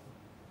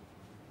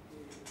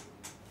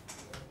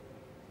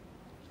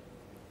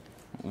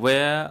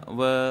 Where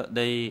were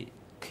they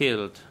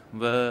killed?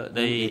 Were Où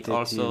they étaient-ils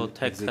also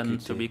taken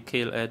to be exécutés?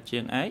 killed at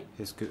Chiang-Ai?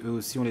 Est-ce que eux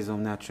aussi on les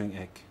emmenait à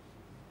Chung-Ek?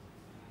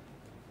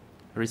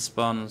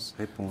 Response: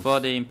 Réponse. for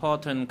the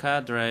important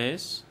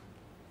cadres,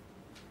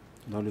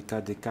 Dans le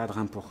cas des cadres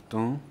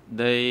importants,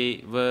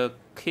 they were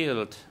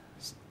killed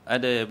at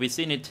the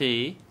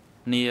vicinity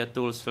near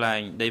Tul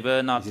Slang. They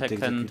were not ils étaient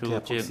taken exécutés to à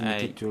proximité de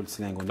Chiang-Ai. Tuol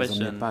Sleng. On ne les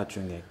Question. emmenait pas à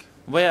Chung-Ek.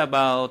 Where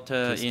about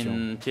Question.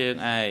 in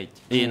Chiang-Ai?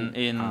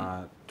 In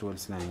À Tuol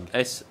Sleng.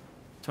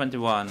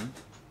 S21?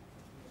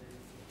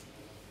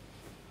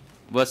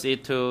 Was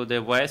it to the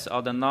west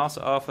or the north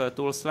of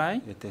Tul Slang?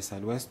 Était-ce à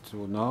l'ouest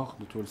ou au nord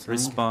de Tuol Sleng?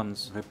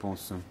 Response: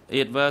 Réponse.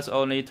 it was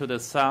only to the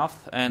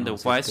south and Non,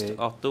 the west c'était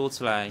of Tul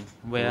Slang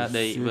where Au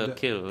they were sud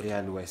killed. et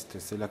à l'ouest.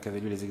 C'est là qu'avaient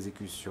lieu les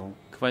exécutions.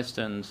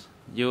 Questions: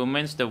 you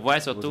mentioned the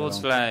west of Aux Tul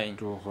Slang.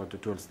 alentours de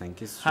Tuol Sleng.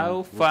 Question.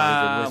 How Vous parlez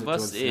far de l'ouest de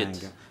was Tuol it?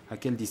 Sleng. À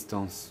quelle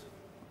distance?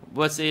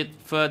 Was it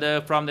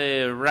further from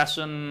the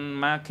Russian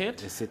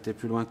market, Et c'était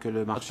plus loin que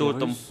le marché Tul russe?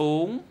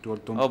 Tumpung, Tuol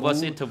or was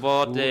Tumpung, it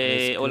toward ou the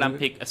est-ce que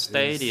Olympic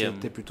Stadium?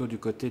 C'était plutôt du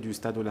côté du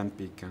stade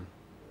olympique.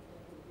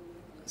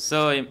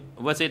 So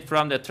was it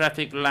from the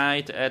traffic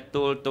light at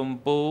Tul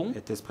Tumpung,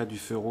 Était-ce près du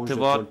feu rouge de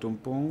Toward- Tuol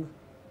Tumpung?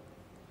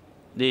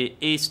 the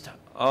east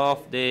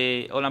of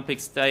the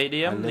Olympic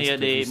Stadium, À l'est near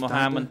du the stade.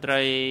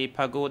 Mohammadrai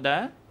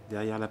Pagoda,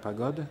 Derrière la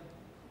pagode?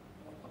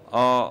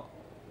 or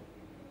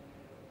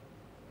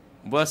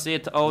was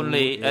it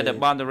only Ou at the est-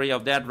 boundary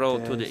of that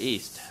road to the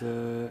east?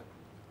 Est-ce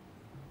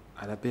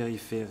à la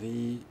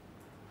périphérie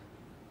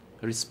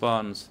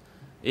Response: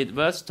 it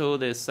was to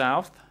the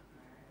south,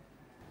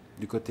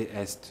 du côté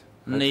est?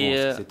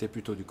 Near- Réponse, c'était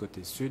plutôt du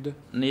côté sud.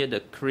 near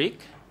the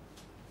creek,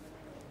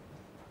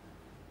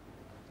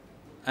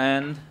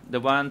 and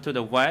the one to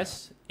the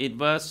west, it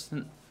was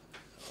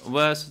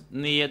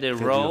near the Près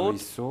du road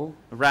ruisseau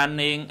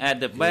running at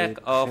the et back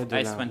of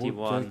près de la S21.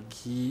 route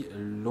qui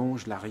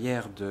longe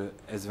l'arrière de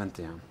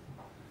S21.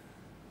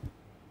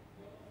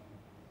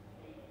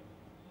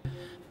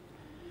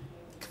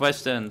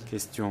 Question: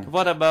 Question.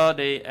 what about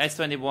the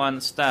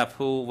S21 staff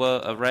who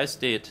were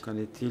arrested? Qu'en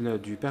est-il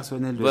du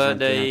personnel de Were 21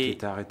 they qui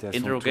était arrêté à son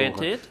tour?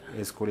 interrogated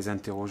Est-ce qu'on les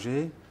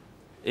interrogeait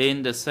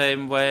in the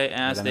same way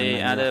as la the même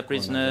manière other qu'on avait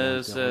prisoners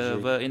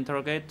interrogé were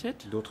interrogated?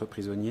 d'autres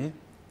prisonniers?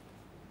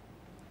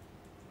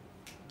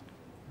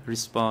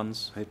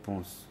 Response: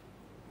 Réponse.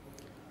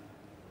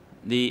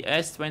 the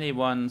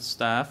S21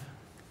 staff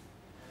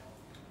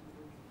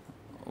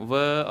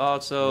were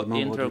also Les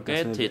membres du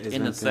interrogated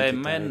personnel in the S21 same qui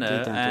étaient manner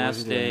arrêtés étaient as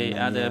interrogés de la the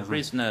même other manière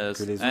prisoners,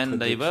 que les autres and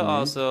they were détenus,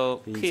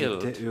 also et ils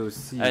killed étaient eux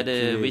aussi at the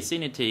tués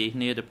vicinity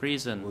near the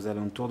prison. aux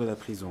alentours de la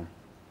prison.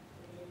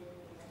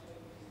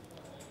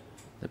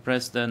 The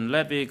President,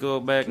 let me go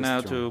back now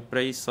Question. to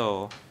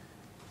Preso.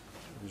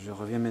 Je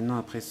reviens maintenant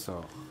à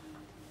Pressor.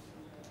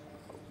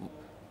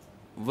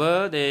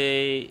 Were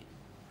the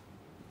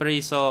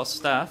Preso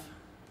staff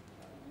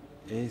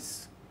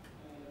Est-ce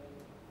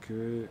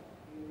que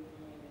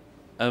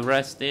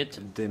arrested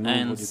des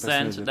membres and du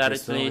personnel sent de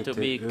directly Pressor to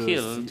be étaient eux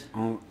killed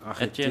aussi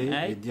arrêtés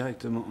Chiang-Ai? et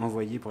directement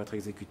envoyés pour être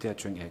exécutés à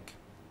Chung-Ek?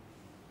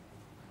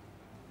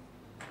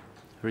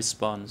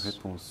 Response: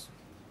 Réponse.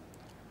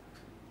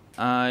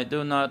 I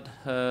do not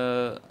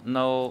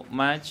know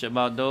much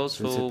about those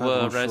Je ne sais who pas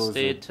were grand-chose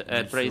arrested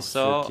at sur ceux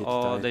Preso qui étaient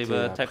or they arrêtés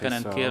were à taken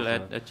and Presor, killed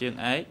at Chiang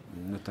Ai.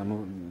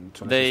 notamment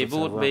sur la They question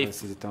de would savoir be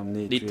s'ils étaient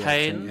emmenés et tués à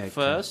Chiang detained Ai.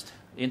 first,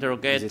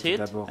 interrogated,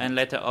 d'abord, and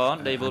later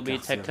on they will be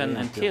Incarcérés, taken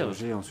and killed.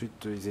 interrogés,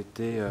 ensuite ils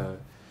étaient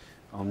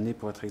emmenés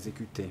pour être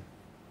exécutés.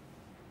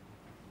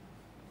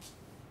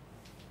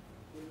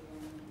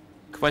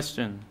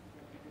 Question.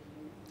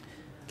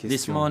 This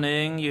Question.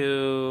 morning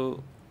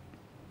you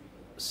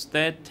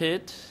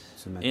stated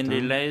Ce in matin,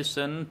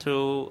 relation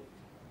to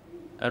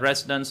a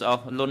residence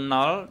of vous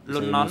avez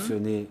Lunnon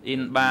mentionné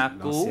in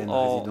Baku l'ancienne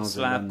or résidence de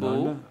Slaku,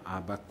 Lonnol à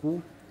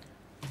Bakou,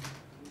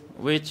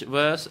 which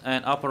was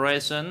an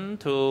operation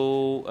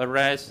to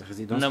arrest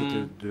résidence qui Nam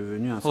était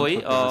devenue un centre Huy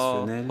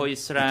or opérationnel, Huy utilisé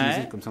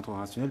Srai, comme centre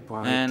opérationnel pour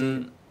arrêter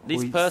and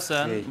this Huy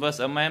person Srai. was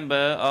a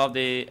member of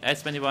the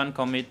S21 Huy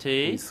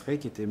committee Srai,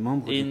 qui était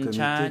membre du in comité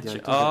charge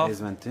directeur of de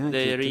S21, the qui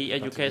était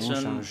re-education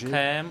particulièrement chargé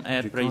camp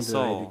at du camp de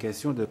Presor.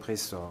 rééducation de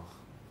Presor.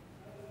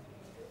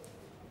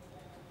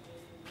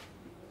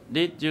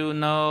 Did you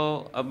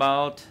know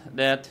about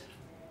that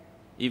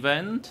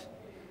event?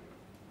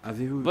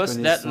 Avez-vous Was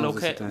that connaissance de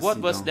cet what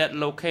was incident? that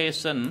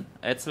location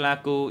at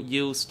Slaku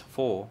used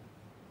for?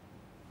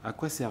 À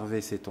quoi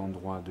servait cet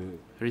endroit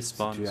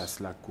Response. situé à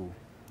Slaku?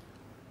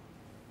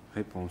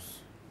 Réponse.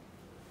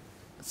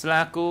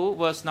 Slaku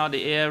was not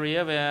the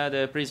area where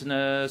the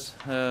prisoners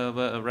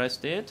were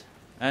arrested,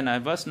 and I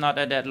was not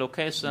at that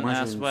location Moi, je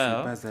as ne suis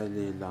well. pas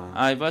allé là.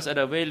 I was at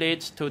a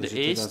village to the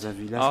J'étais east dans un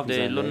village of plus the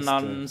à l'est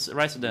Lunnon's de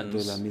la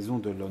residence. maison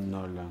de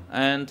Lonnol.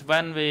 And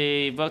when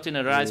we worked in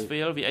a rice Et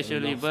field, we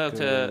actually lorsque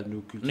worked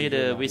nous near cultivions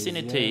the la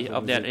vicinity rizière,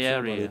 of nous that étions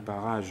dans les area.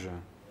 parages.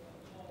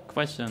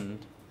 Question.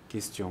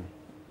 Question.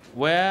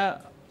 Where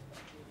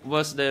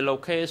was the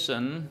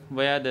location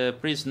where the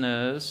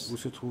prisoners Où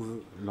se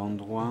trouve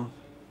l'endroit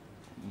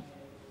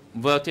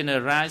worked in a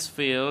rice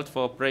field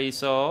for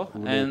Preso,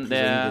 où les and prisonniers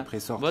there des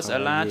Presor was a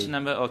large travaillaient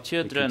number of et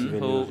children cultivaient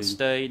le who riz?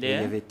 stayed Et y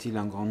there? avait-il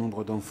un grand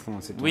nombre d'enfants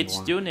à cet Which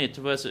endroit? unit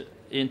was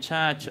in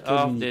charge Quelle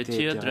of the unité était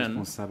children?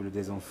 responsable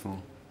des enfants?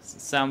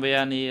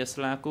 Somewhere near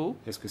Slaku?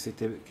 Est-ce que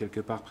c'était quelque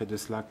part près de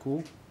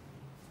Slaku?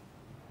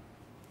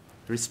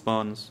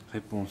 Response.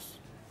 Réponse.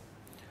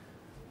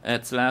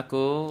 At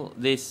Slaku,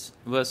 this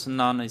was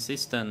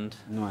non-existent.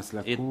 Non, à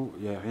Slaku,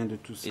 il n'y a rien de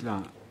tout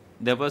cela.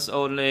 There was Il y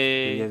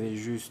only avait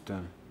juste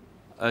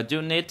a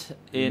unit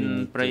in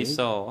unité.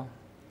 Preso.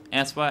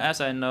 As far as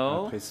I un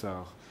know,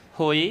 presseur.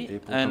 Huy Et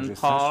pourtant, and je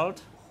Paul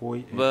sache, Huy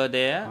et were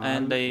there Paul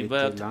and they étaient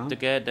worked là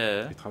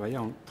together. et travaillaient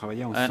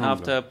And ensemble.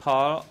 after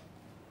Paul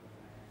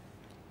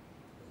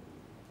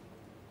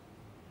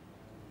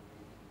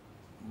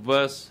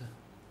was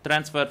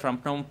transferred from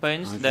Phnom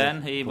Penh, Un jour,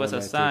 then he was Paul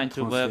a été assigned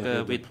to work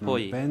transféré de with Phnom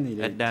Huy Penh.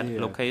 Il a at that été,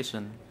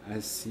 location.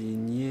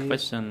 assigné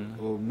Question.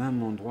 au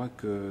même endroit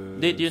que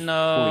Did you Huy.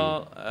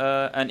 know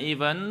an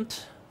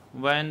event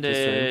when Question.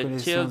 the Connaissance d'un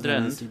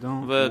children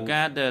incident were où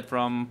gathered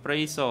from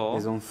Preso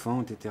les enfants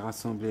ont été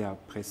rassemblés à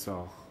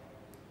Presor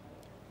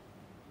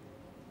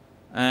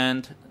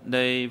and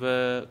they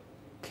were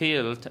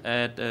killed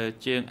at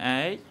Chiang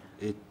Ai?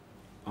 et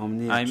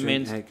emmenés I à Chiang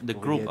meant Ai the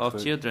pour group y of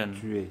être children.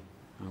 tués.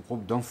 Un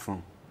groupe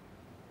d'enfants.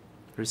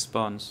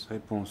 Response.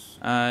 Réponse.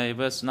 I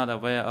was not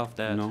aware of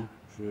that. Non,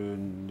 je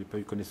n'ai pas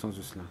eu connaissance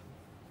de cela.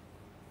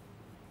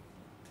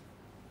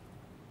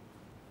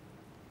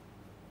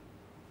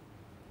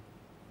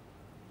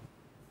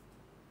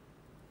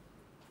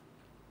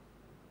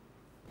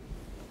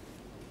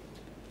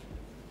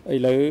ឥ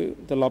ឡូវ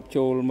ត្រឡប់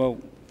ចូលមក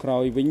ក្រោ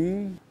យវិញ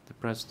The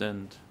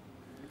President.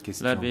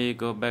 Question. Let me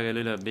go back a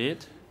little bit.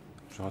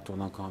 Je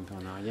retourne encore un peu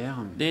en arrière.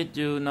 Did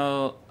you know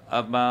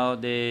about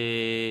the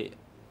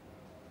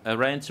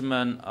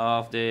arrangement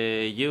of the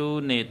Est-ce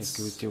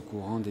que vous units étiez au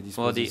courant des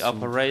for the dispositions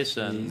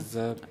operation? prises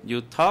You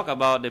talk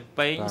about the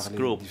par Payne's les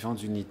group.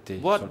 différentes unités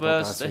sur What le plan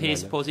was opérationnel?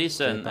 his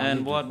position Vous avez parlé and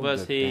du what groupe was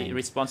de he Payne.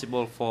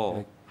 responsible for?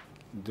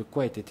 De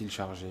quoi était-il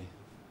chargé?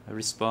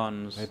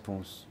 Response.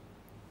 Réponse.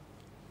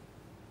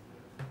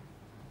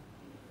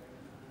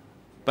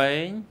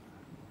 Payne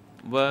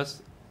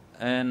was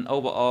an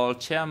overall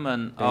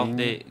chairman of Payne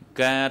the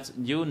guard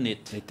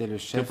unit Était le to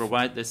chef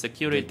provide the des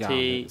security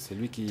gardes. C'est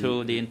lui qui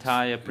to the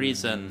entire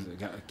prison.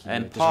 qui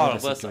And était Paul chargé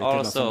de la was sécurité de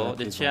l'ensemble de also la the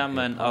prison.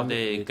 chairman Et Paul of the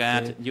était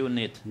guard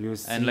unit. lui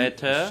aussi And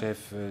later,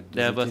 chef de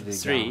There were l'unité des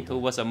three gardes. who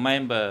was a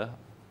member.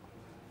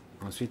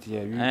 Ensuite, il y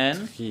a eu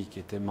And Tri qui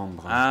était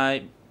membre.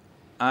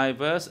 I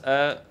was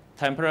a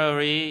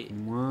temporary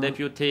Moi,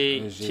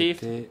 deputy chief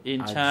j'étais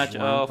in charge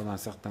adjoint of pendant un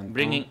certain temps,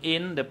 bringing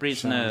in the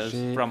prisoners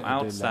chargé from de la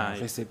outside.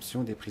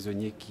 réception des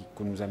prisonniers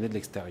qu'on nous amenait de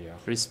l'extérieur.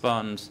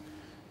 Response.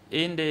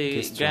 In the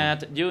Question.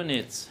 guard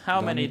units, how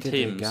Dans many l'unité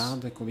des teams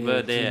gardes, combien y were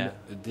a-t-il there?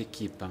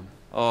 d'équipes?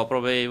 Or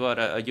probably what,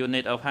 a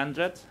unit of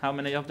 100? How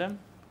many of them?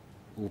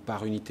 Ou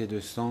par unité de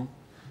 100,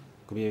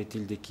 combien y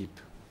avait-il d'équipes?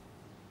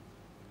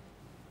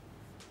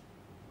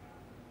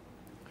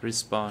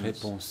 Response.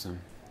 Réponse.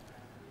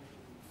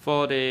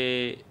 For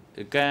the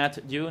guard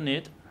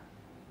unit,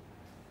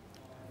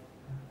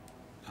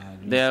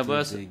 there l'unité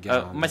was des a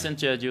gardes.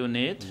 messenger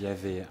unit. Il y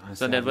avait un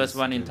So there was service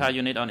one de entire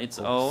unit on its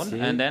own,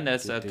 coursier and then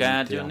there's qui a était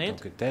guard unité en unit.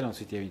 tant que tel.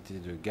 Ensuite, il y a une unité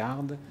de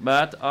garde.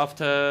 But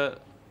after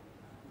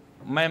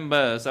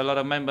members, a lot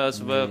of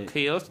members were Mais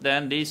killed,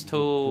 then these two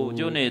beaucoup-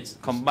 units ces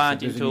combined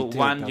deux into unités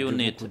ont one perdu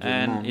unit, beaucoup de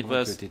and it membres qui ont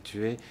was été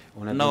tués.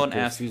 On a known donc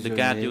as the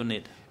guard fusionné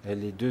unit.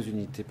 les deux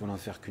unités pour n'en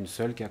faire qu'une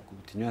seule, qui a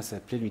continué à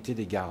s'appeler l'unité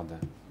des gardes.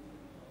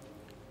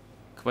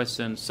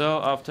 Question. So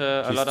after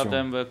a lot of Question.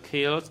 them were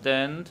killed,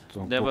 then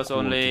Donc, there was beaucoup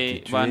ont only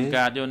été one tués,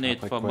 guard unit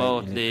après for quoi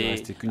both il n'est plus the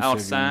resté qu'une seule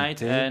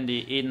outside unité and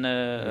the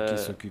inner qui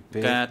s'occupait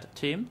guard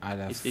team. à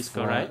la Is this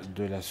fois correct?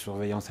 de la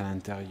surveillance à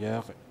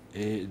l'intérieur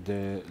et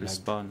de la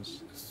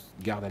Response.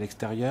 garde à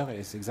l'extérieur.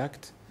 Est-ce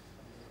exact?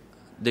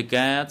 The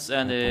guards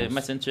and the Réponse.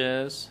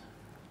 messengers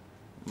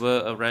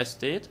were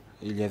arrested.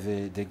 Il y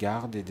avait des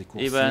gardes et des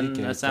coursiers qui Even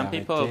ont été some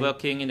people arrêtés.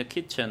 working in the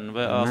kitchen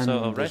were Même also des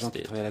gens qui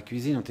arrested. travaillaient à la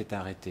cuisine ont été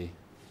arrêtés.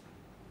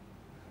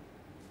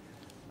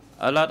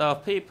 A lot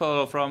of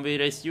people from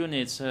various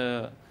units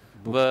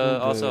Beaucoup were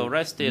de also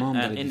arrested, membres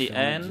and des in the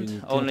différentes end,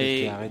 unités ont only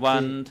été arrêtés.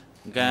 one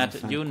En guard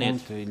fin de unit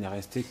compte, il n'est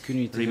resté qu'une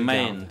unité de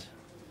remained. garde.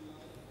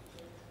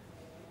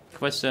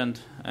 Question.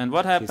 And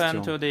what happened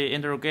Question. to the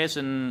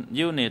interrogation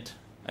unit?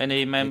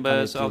 Any Et qu'en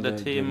members of the est-il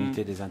de team?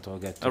 l'unité des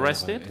interrogateurs?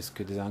 arrested? Est-ce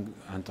que des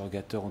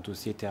interrogateurs ont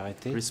aussi été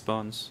arrêtés?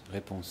 Response.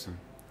 Réponse.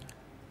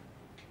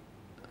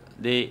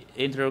 The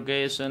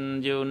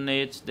interrogation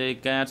unit, the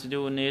guard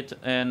unit,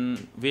 and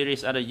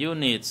various other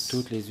units.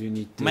 Toutes les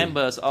unités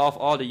Members of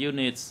all the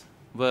units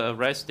were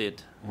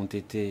arrested. ont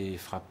été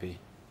frappées.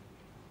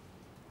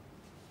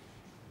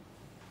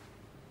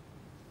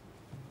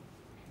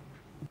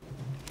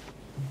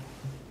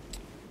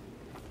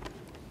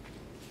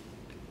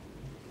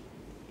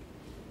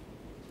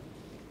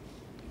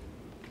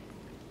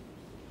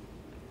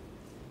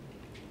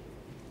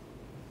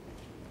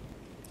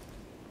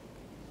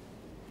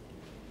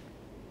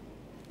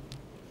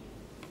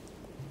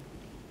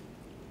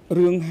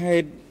រឿងហេ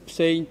តុផ្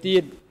សេងទៀ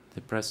ត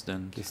The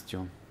president.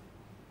 Question.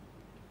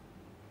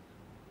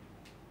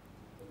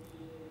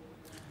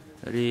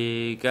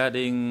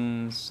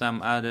 Regarding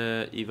some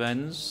other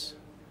events,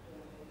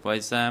 for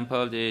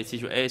example, the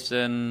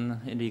situation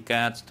in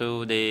regards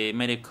to the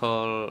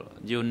medical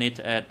unit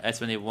at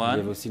Il y avait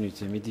S21, aussi une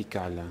unité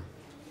médicale.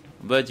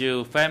 were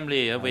you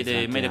familiar with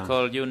the S21.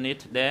 medical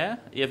unit there?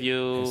 If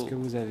Est-ce que you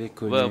vous avez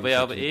connu were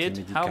aware of cette unité it,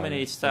 médicale? how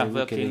many staff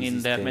Savez-vous qu'elle working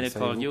in that existait?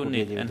 medical Savez-vous combien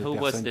unit, il y avait and de who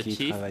was personnes the qui y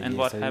chief, travaillaient? and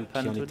what Savez-vous qui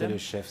happened en to était le them?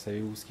 chef?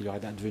 Savez-vous ce qui leur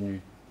est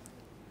advenu?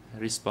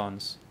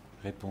 Response.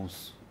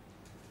 Réponse.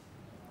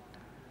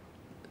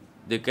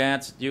 The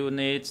guards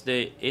unit,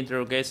 the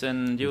interrogation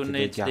Unité des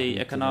unit, gardes, the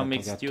unité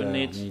economics d'interrogateurs,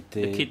 unit,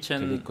 unité the de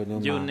kitchen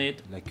l'économat, unit,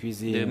 la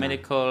cuisine, the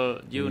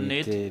medical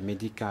unit, l'unité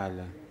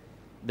médicale.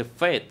 the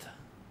fate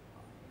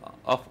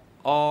of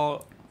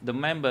all the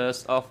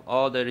members of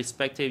all the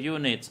respective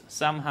units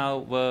somehow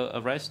were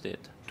arrested.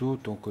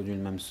 Toutes ont connu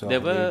le même sort. There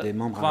Il y a eu were des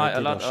membres quite a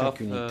arrêtés dans lot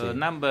chaque of unité.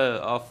 number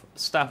of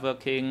staff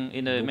working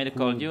in the Beaucoup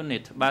medical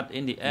unit, but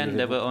in the Il y end avait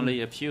there were beaucoup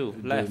only a few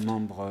de left.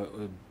 membres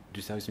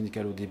du service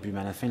médical au début,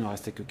 mais à la fin, il n'en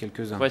restait que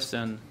quelques-uns.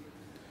 Question.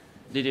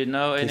 Did you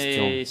know any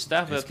Question.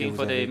 staff Est-ce que working vous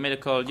for the avez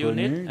medical connu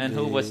unit, and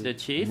who was the des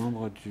chief?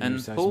 membres du and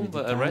service whom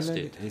were médical?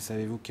 arrested? Et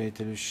savez-vous qui a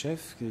été le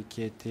chef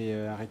qui a été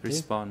arrêté?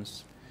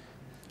 Response.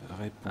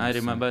 Réponse. I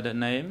remember the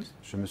names.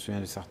 Je me souviens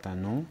de certains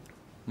noms.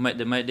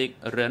 The medic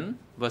Ren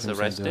was Je me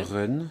souviens arrested. de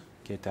Run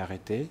qui a été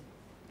arrêté.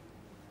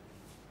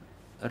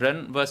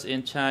 Ren was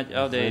in charge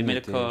of the Ren était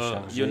medical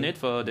chargé unit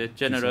for the du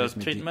general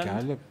service treatment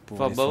médical pour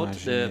for les both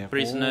soins the généraux,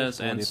 prisoners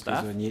pour and les staff.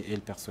 prisonniers et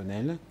le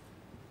personnel.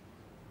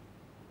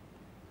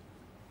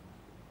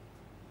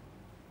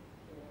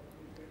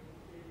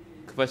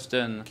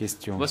 Question.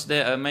 Question. Was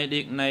there a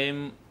medic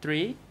named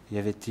Tree? Y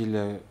avait-il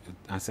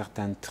un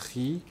certain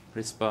tri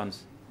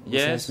Response. au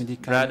service Yes,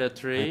 médical? Brother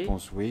Tree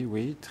Réponse oui,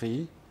 oui,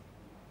 tri.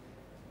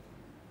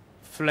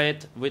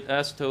 fled with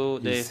us to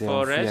Il the s'est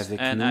enfui forest,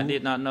 avec and nous I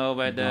did not know dans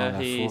whether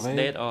la he is forêt.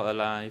 dead or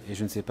alive. Et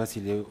je ne sais pas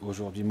s'il est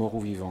aujourd'hui mort ou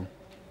vivant.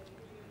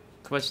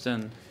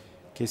 Question.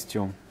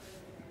 Question.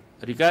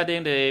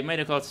 Regarding the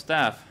medical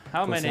staff,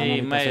 how Concernant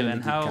many le male personnel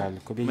and how médical,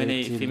 combien y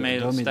many a-t-il female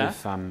d'hommes et de staff?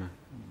 femmes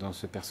dans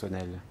ce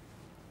personnel?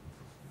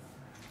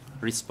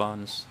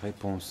 Response.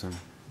 Réponse.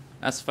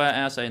 As far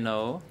as I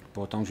know,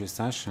 Pour autant que je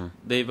sache,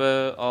 they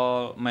were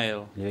all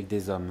male. il y avait que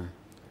des hommes.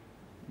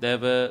 There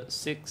were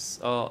 6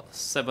 or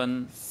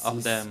 7 of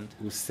 6 them.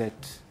 ou 7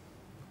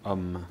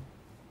 hommes.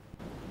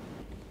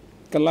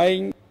 កន្លែ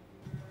ង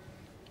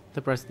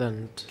The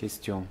President.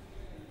 Question.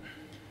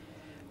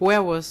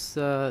 Where was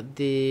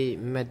the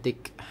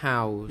medic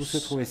Où se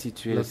house? trouvait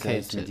situé le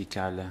service located?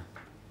 médical?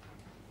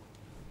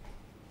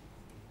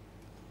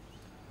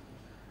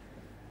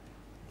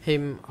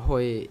 Him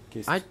Huy.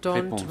 I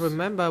don't Réponse.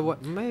 remember what.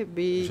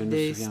 Maybe Je ne me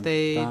they souviens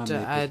stayed pas, mais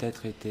at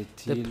peut-être the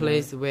était-il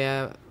place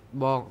where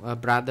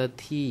Brother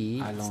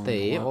T à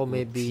stay, l'endroit or où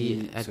maybe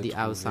T at se the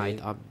outside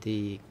trouvait. of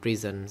the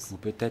prisons. ou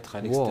peut-être à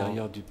Wow.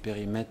 l'extérieur du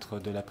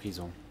périmètre de la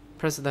prison.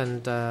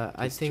 President,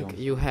 I think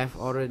Question. you have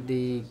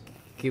already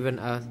given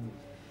us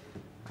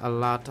a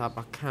lot of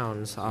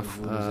accounts of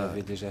Vous nous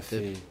avez déjà the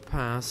fait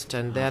past,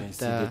 and un that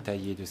récit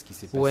détaillé de ce qui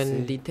s'est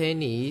when passé.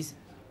 detainees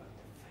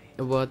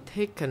were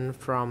taken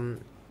from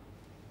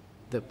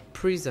the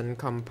prison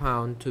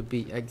compound to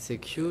be Vous nous avez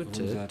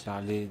executed,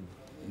 parlé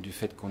du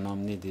fait qu'on a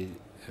emmené des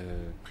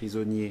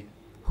prisonniers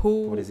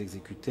who pour les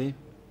exécuter.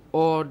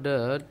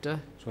 ordered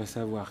Je voudrais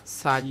savoir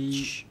qui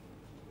such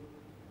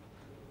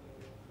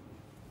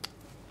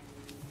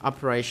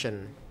operation?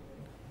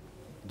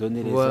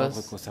 donnait les ordres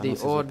Was concernant the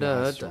ces order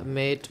opérations.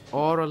 made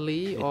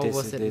orally or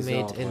was Étaient-ce it des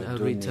made in a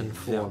ordres written donnés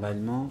form?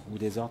 verbalement ou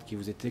des ordres qui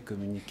vous étaient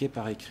communiqués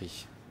par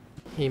écrit?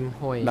 Him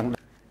Huy.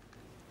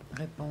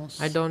 Réponse.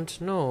 I don't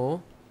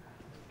know.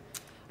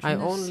 Je I ne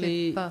sais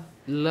only pas.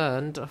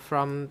 learned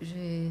from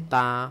J'ai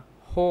Ta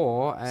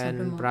Ho and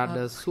simplement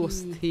brother appris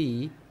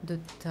Susti, de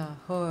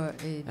Tahor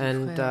et du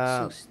and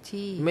frère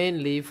Sosti,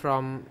 mainly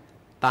from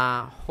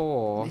Ta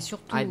Ho. mais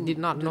surtout I did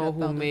not de know la who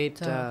part de made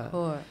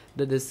Tahor,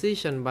 the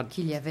decision, but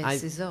qu'il y avait I,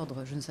 ces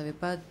ordres. Je ne savais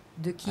pas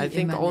de qui I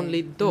think émanait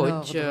only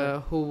Deutsch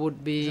l'ordre. who would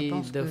Je be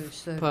pense the que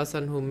seul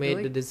person who made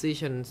the Deutsch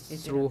decisions était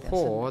through la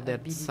personne Ho that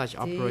such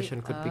habilitée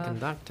operation could be à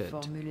conducted.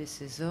 formuler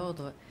ces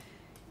ordres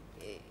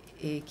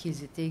et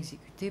qu'ils étaient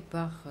exécutés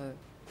par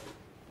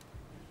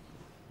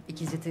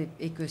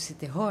et que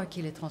c'était Hoa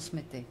qui les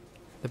transmettait.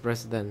 The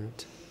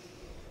President.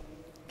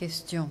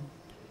 Question.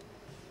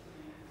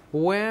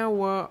 Where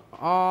were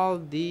all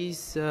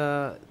these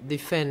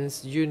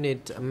defense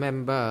unit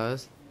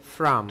members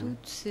from?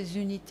 Toutes ces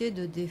unités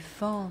de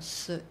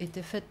défense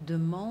étaient faites de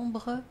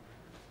membres.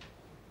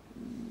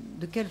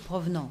 De quelle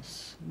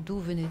provenance? D'où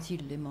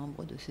venaient-ils les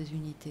membres de ces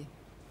unités?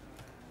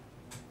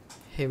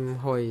 Him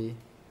Huy.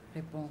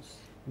 Réponse.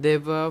 They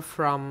were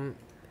from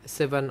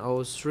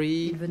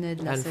 703 Ils venaient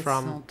de la and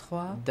from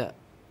 703 the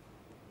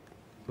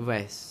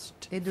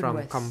west, et de from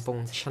l'ouest.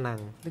 Kampong Chnang.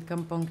 de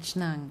Kampong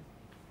Chnang.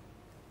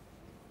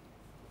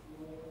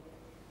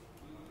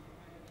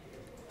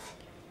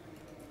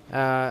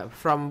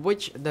 From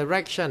which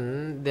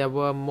direction there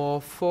were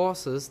more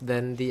forces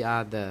than the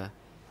other?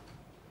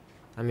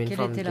 I mean, Quelle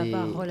from était la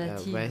part the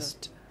relative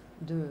west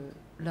de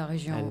la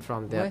région and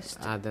from the ouest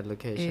other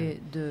location. et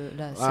de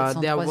la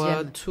There were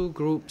 703e? two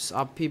groups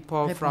of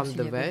people Réponse, from il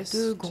the y avait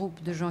deux west,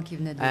 groupes de gens qui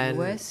venaient de and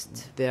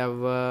l'ouest, there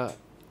were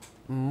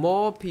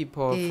more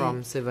people Et from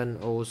un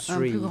 703.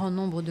 plus grand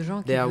nombre de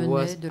gens qui There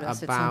was venaient de la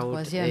about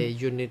a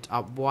 703e. unit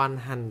of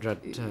 100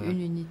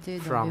 Une unité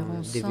from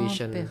d'environ 100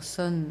 division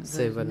personnes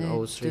venaient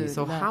 703. de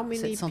So how la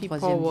many people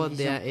 703e were division.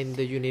 there in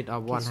the unit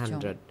of Question.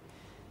 100?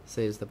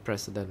 Says the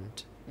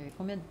President. Il y avait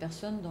combien de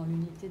personnes dans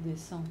l'unité des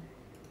 100?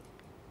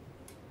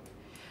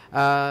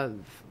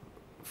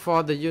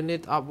 For the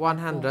unit of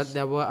 100, Réponse.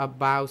 there were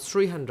about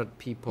 300 Il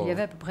people. y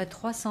avait à peu près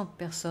 300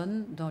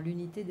 personnes dans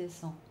l'unité des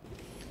 100.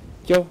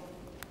 ចុះ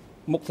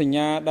មុខសញ្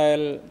ញាដែល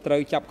ត្រូ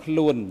វចាប់ខ្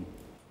លួន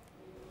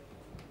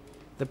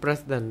The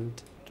President.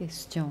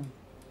 Question.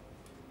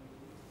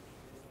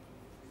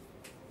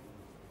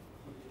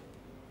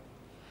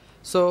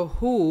 So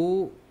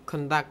who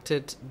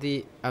conducted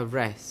the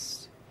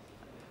arrest?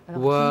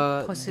 Alors,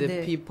 Were qui the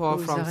procédait people aux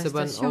from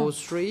arrestations?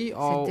 703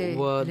 or C'était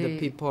were the les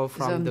people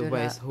from hommes the de la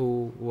west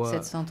who were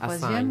 703e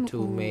assigned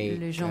to ou make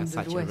les gens de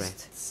such l'ouest?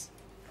 arrests?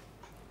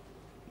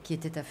 Qui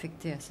étaient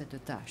affectés à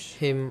cette tâche?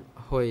 Him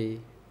Huy.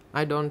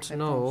 I don't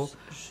know Réponse.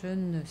 Je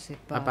ne sais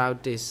pas.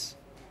 about this.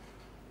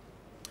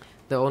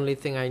 The only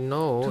thing I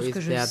know Tout ce is que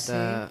je that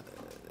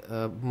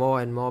sais, more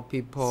and more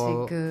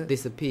people que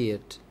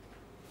disappeared.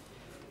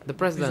 The plus en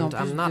President, plus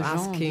I'm not de gens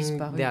ont asking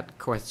disparu. that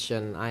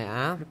question.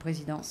 I Le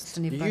Président, ce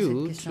n'est pas you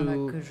cette question-là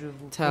to que je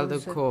vous tell the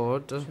pose.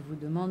 court Je vous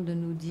demande de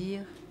nous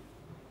dire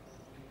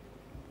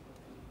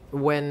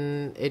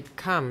when it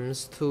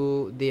comes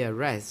to the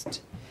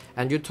arrest.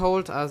 And you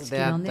told us ce qu'il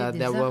en that est des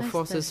there were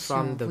forces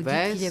from arrestations. the Vous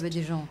dites qu'il y avait west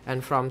des gens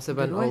and from de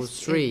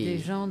l'ouest et des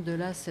 703. gens de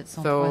la So,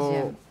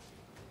 703e.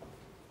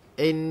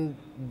 in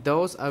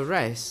those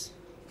arrests,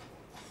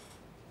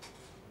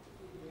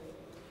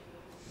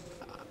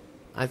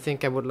 I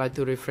think I would like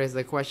to rephrase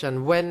the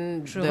question.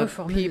 When Je the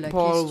reformule la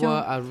people question.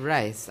 were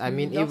arrested, I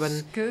mean, even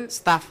Lorsque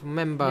staff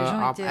member les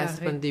gens of étaient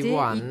arrêtés, y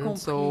S21, compris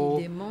so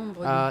des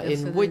membres du in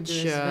personnel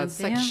which de S21,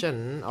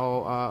 section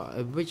or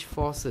which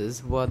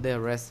forces were the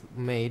arrests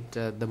made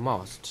the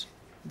most?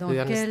 dans Do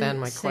you understand quelle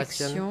my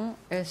question? section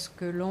est-ce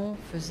que l'on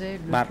faisait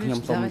le បាទ plus ខ្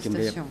ញុំសូមជម្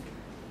រាប d'arrestations?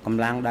 កម្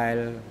លាំងដែល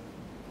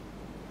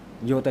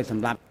យកទៅស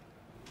ម្លាប់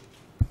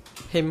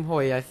Him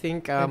Huy, I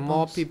think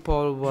more Réponse.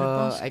 people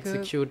were pense que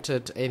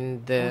executed in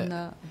On the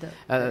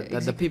a the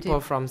exécuté people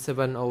from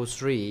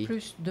 703.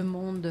 plus de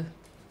monde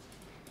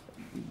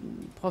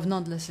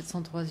provenant de la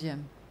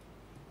 703e.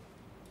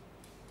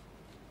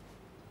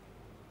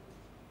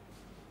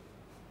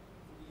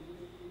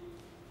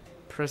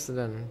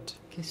 President,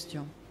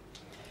 Question.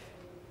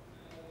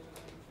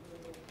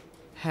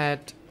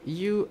 had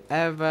you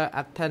ever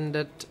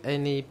attended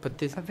any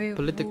Avez-vous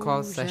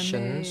political jamais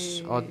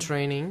sessions or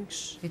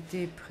trainings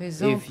Été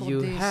présent If pour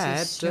you des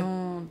had,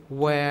 sessions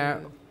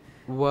where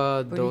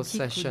were those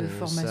politique ou de sessions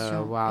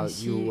formation. while Et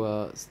si you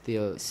were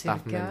still c'est le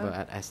staff cas, member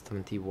at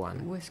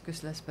S21? Où est-ce que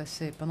cela se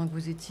passait pendant que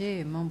vous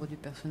étiez membre du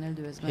personnel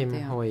de Him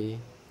S21? Huy.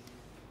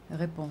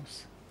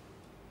 Réponse.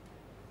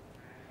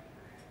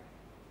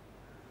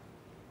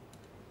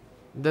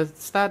 The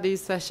study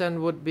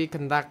session would be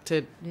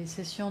conducted Les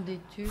sessions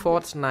d'études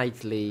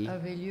fortnightly,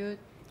 avaient lieu.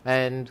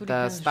 and tous les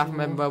the 15 staff jours.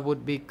 member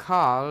would be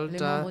called Les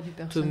membres du to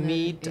personnel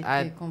meet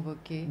at étaient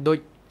convoqués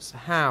Deutsch's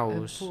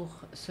house pour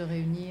se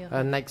réunir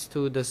next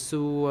to the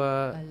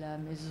sewer, à la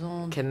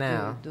maison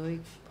canal. de Doig,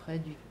 près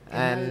du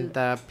canal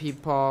and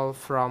people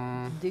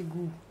from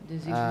d'égout,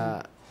 des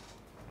égouts.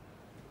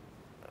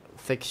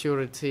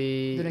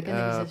 Security De la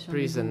canalisation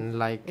prison, d'égout.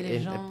 like Et les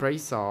in gens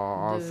Pressor,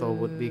 also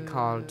would be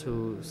called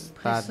to study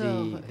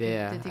Pressor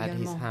there étaient at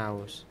his également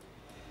house.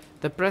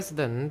 The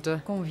president,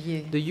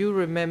 Conviés. do you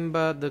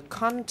remember the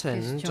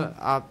content Question.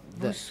 of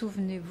Vous the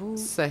souvenez-vous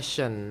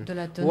session? de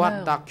la teneur What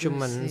de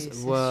documents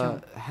ces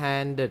were sessions?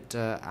 handed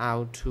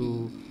out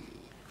to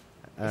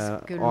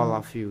Est-ce que all l'on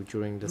of you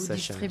during the vous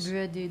sessions?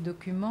 distribuait des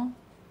documents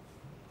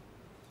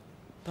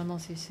pendant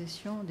ces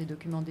sessions, des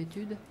documents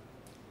d'études?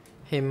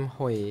 Him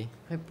Huy.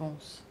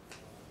 Réponse.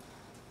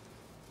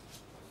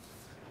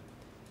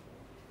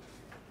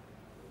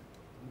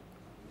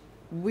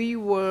 We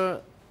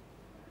were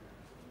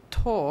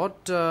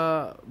taught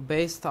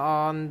based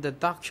on the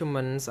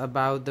documents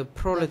about the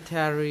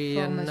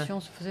proletarian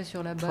Formation se faisait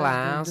sur la base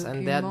class, de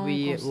and that documents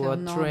we were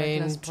concernant la classe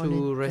trained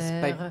to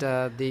respect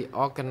prolétaire. the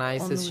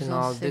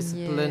organizational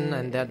discipline,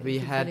 and that we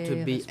qu'il had to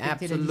fallait be respecter la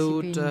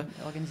absolute discipline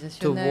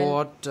organisationnelle,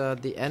 toward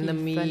the qu'il fallait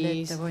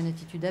enemies, avoir une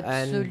attitude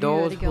absolue and à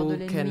those l'égard de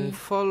who can l'ennemi.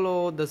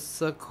 follow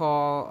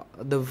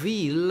the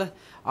wheel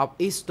of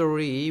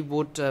history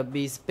would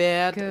be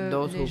spared. Que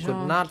Those who les could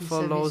gens not qui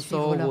follow savaient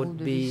suivre so la would route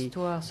de be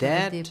l'histoire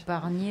seraient dead,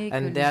 épargnés, que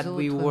and les that autres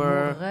we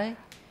were mourraient.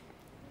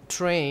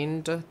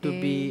 trained to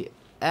Et be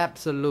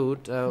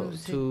absolute nous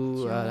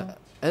to étions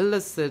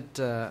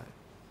elicit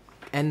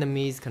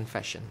enemies'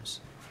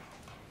 confessions.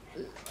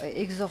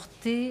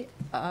 Exhortés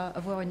à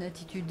avoir une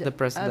attitude The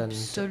President.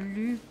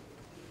 absolue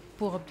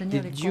pour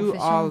obtenir les Did you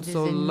confessions des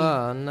also ennemis.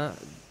 learn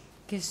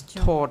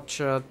Question.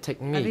 torture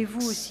techniques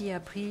Avez-vous aussi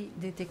appris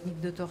des techniques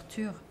de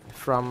torture?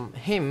 from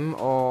him,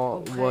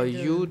 or Auprès were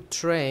de you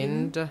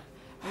trained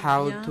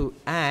how bien to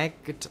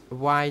act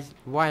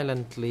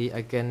violently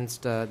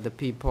against the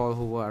people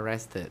who were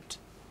arrested?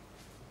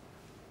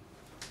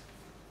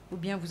 Ou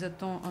bien vous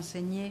a-t-on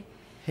enseigné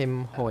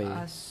Him Huy.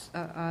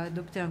 à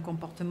adopter un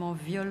comportement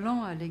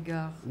violent à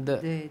l'égard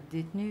The des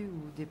détenus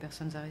ou des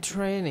personnes arrêtées?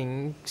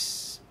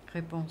 trainings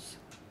Réponse.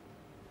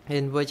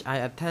 in which I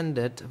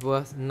attended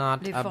was not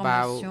Les about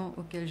formations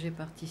auxquelles j'ai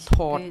participé ne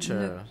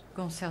torture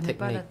concernaient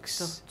pas la techniques.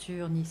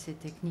 torture ni ses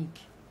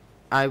techniques.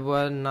 I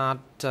were not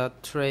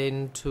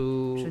trained Je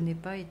to n'ai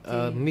pas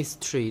été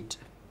mistreat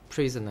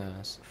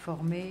prisoners.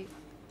 formé.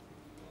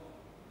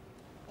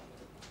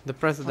 The On ne m'a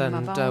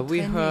President, pas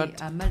we entraîné heard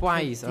à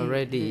twice maltraiter les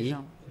already.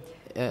 gens.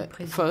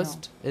 Président.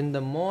 First, in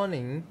the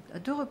morning, À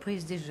deux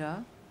reprises déjà,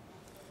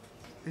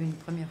 une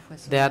première fois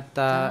ce that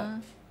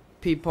matin,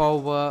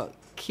 people were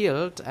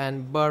killed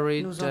and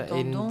buried nous in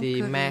entendons que the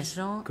les mass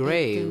gens grave,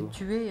 étaient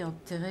tués et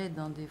enterrés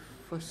dans des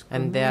fosses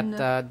and communes,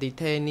 that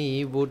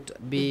detainee would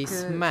be et que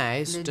les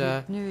smashed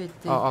détenus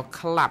étaient or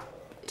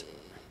clapped,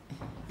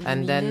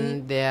 and éliminés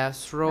then their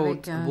throat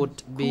avec un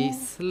would be coup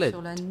slit,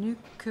 sur la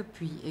nuque,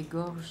 puis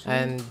égorgés,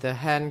 and the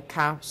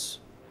handcuffs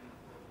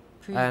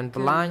puis and que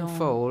l'on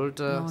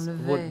blindfold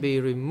enlevait would be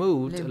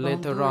removed les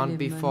later bandeaux et on les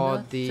before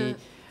menottes the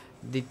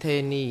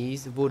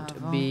detainees would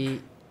avant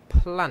be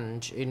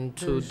plunged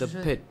into de the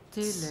jeter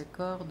pits. les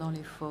corps dans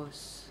les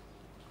fosses.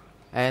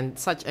 And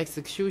such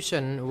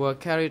executions were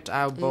carried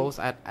out Et both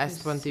at que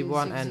ces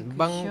S21 and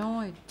Bang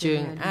exécutions étaient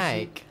Chung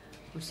réalisées Aek.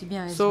 aussi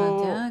bien à So,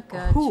 S21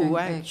 qu'à who Chiang Mai.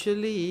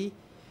 actually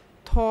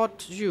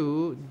taught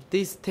you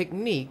these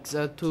techniques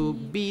to Qui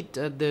beat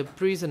the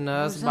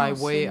prisoners vous a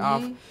by way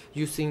of enseigné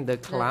using the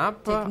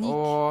clap technique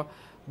or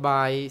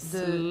by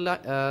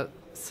de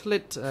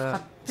frapper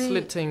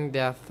slitting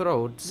their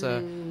throats?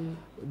 les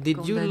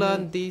Did you condamnés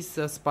learn this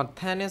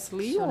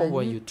spontaneously, sur or la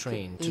were you nuque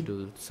trained to et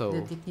do so?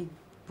 des techniques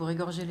pour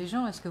égorger les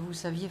gens? Est-ce que vous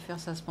saviez faire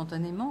ça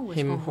spontanément ou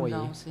est-ce Him qu'on vous l'a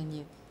Huy.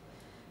 enseigné?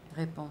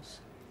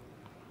 Réponse.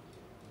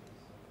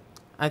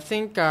 I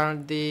think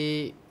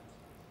the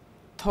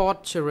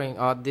torturing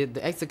or the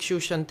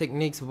execution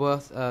techniques were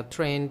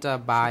trained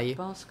by Je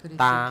pense que les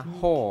Ta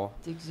techniques Ho.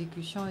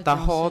 d'exécution étaient Ta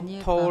Ho enseignées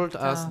told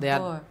par us Ta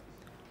that Ho.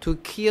 to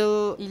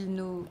kill Il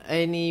nous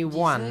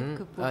anyone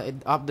que pour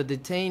of the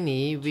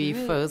detainee, we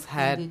tuer first les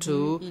had détenus,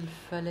 to il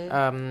fallait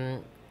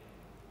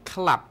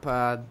clap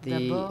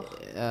d'abord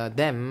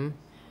them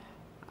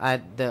at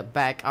the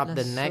back of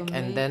the neck, l'assommer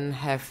and then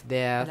have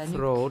their à la nuque,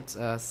 throats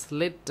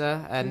slit,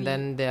 and puis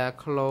then their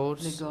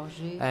clothes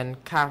l'égorger. and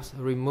cuffs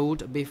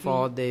removed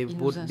before Puis, they il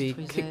nous would be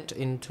instruisait kicked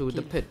into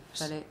the qu'il pits.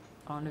 fallait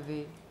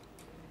enlever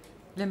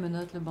les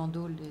menottes, le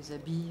bandeau, les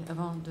habits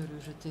avant de le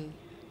jeter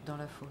dans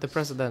la fosse. The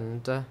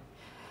President,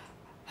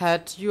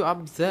 had you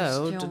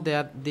observed Question.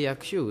 that the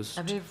accused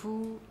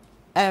Avez-vous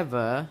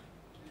ever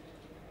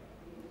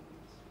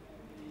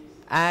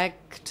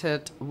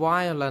acted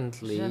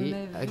violently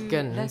jamais vu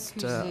against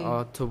l'accuser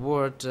or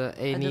toward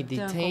any adopter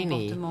un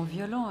detainee. comportement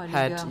violent à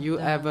Had l'égard you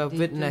d'un ever détenu.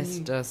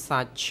 witnessed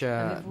such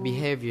Avez-vous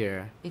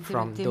behavior Était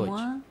from le Doj?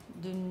 témoin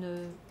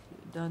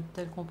d'un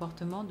tel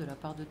comportement de la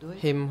part de Doj?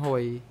 Him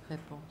Huy.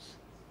 Réponse.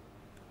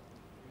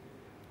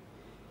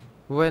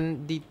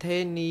 When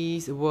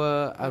detainees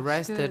were Lorsque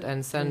arrested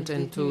and sent les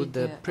into détenus the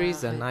étaient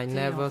prison, I arrêtés,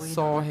 never envoyés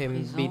saw dans la him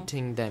prison,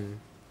 beating them.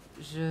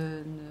 Je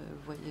ne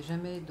voyais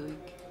jamais Doj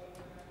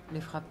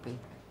les frapper.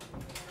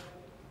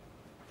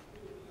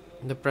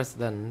 The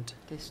President.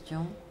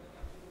 Question.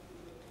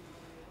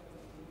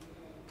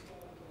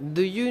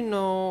 Do you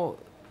know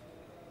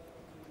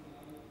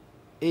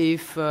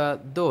if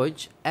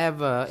Doj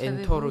ever Savez-vous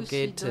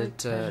interrogated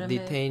si Doj a jamais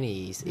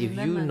detainees? If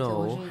lui-même you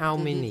know, interrogé how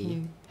des many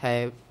détenus?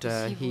 had Si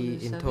vous le he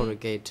savez,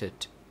 interrogated?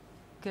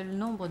 Quel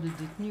nombre de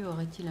détenus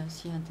aurait-il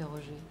ainsi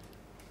interrogé?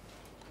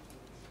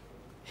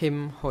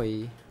 Him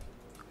Huy.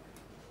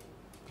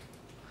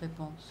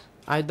 Réponse.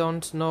 I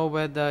don't know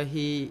whether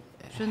he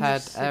Je ne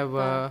had sais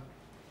pas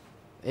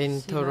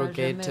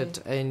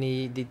interrogated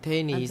any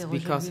detainees interrogé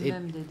because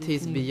lui-même des it is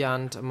détenus.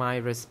 beyond my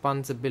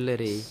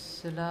responsibility.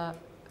 Cela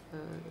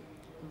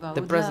va The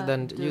au-delà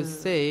President, you de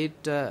said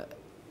du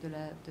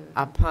domaine de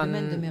upon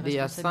mes the responsabilités.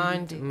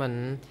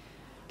 assignment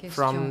Question.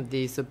 from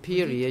the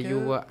superior, you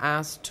que were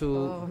asked to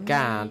hormis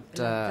guard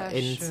la tâche-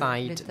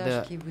 inside les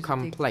tâches qui the vous étaient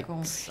complex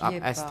confiées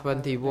of par,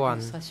 S21.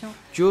 l'administration,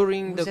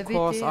 During vous the avez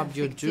course été of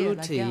your affecté à la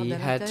duty, garde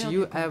à had l'intérieur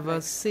you du ever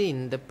complexe.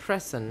 seen the Dans le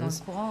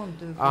presence courant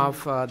de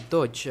vos of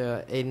Doj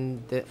in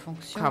the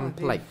fonctions,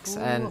 complex?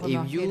 avez-vous And if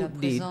remarqué you la did,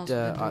 présence de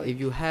or Doj if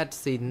you had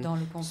seen dans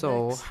le complexe?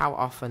 so, how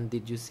often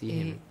did you see Et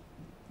him?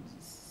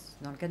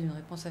 dans le cas d'une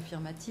réponse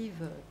affirmative,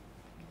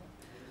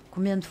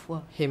 combien de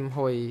fois? Him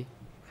Huy.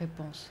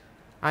 Réponse.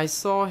 I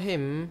saw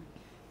him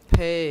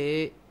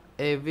pay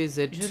a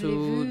visit Je l'ai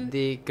to vu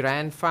the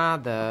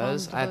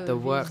grandfathers rendre at the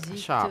visite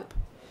workshop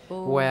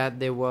au where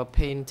they were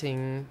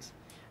painting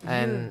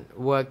and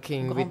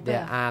working with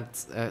their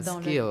art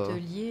dans skill.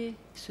 l'atelier,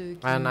 ceux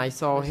qui And I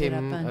saw faisaient la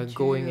him peinture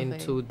going et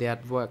into that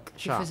qui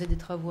workshop. faisaient des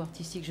travaux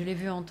artistiques. Je l'ai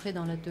vu entrer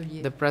dans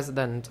l'atelier. The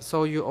President,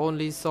 so you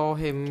only saw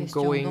him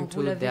Question. going Donc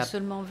vous to l'avez that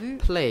seulement vu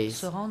place,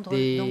 se rendre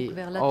the donc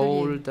vers l'atelier,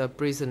 old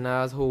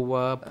prisoners who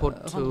were put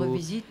rendre to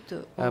visite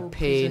aux paint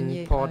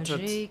prisonniers portraits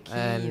âgés qui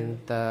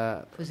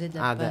and faisaient de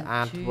la other peinture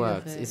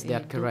artworks. Is et that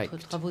d'autres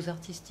correct? travaux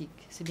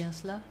artistiques. C'est bien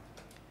cela?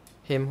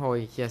 Him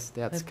Huy, yes,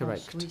 that's Réponse.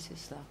 correct. Oui, c'est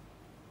cela.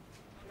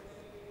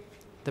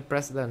 The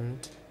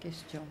President,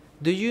 Question.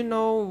 do you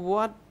know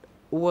what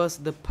was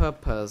the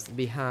purpose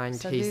behind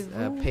his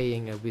Savez-vous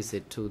paying a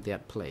visit to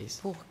that place?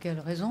 Pour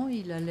quelle raison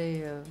il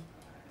allait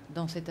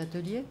dans cet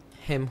atelier?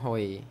 Him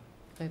Huy.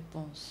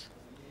 Réponse.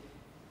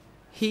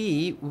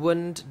 He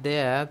went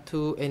there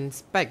to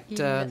inspect Il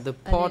the allait là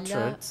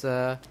portraits.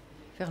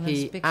 Faire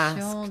He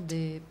l'inspection asked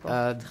des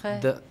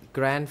portraits the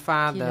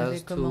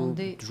grandfathers to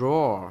commandé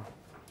draw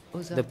aux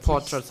the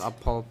portraits artistes. of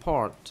Pol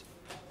Pot.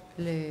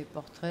 Les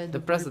portraits de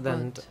The Pol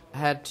President, Pot.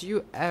 had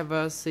you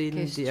ever seen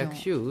the Question.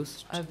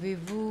 accused?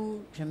 Avez-vous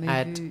jamais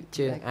At vu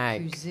Chiang Ai.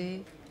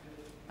 l'accusé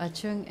à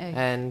Chiang Ai?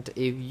 And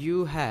if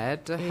you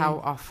had, Et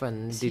how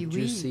often si did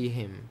you oui, see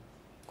him?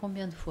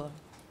 Combien de fois?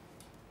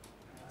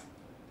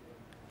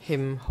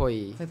 Him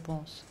Huy.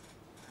 Réponse.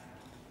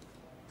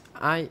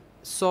 I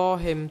saw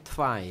him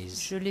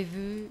twice Je l'ai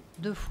vu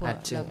 2 fois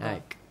at Chiang là-bas,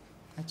 Ai.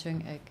 à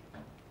Chiang Ai.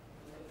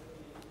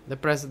 The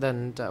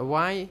President,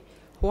 why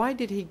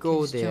did he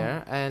go Question.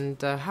 there, and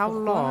how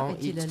Pourquoi long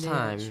est-il each allé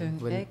à time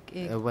Chiang Ai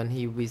et when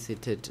he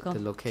visited quand the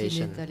il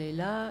location? est allé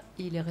là,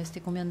 il est resté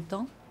combien de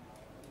temps?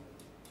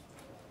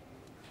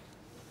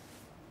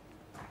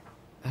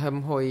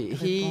 Him Huy,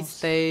 he Réponse.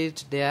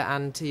 stayed there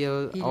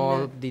until Il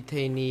all est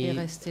detainees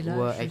resté là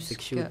were jusqu'à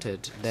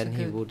executed. ce Then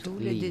he que would tous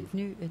les leave.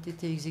 détenus aient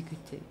été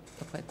exécutés.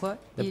 Après quoi,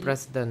 The il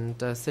President,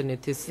 since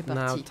it is est now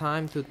parti.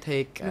 time to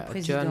take Le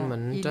président,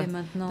 adjournment, il est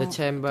maintenant the temps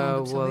chamber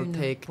d'observer will une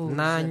take pause.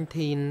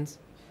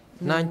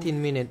 19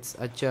 minutes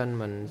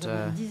adjournment. Nous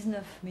avons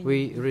 19 minutes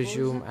We de pause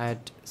resume at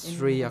et nous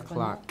 3 reprenons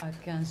o'clock. à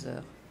 15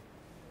 heures.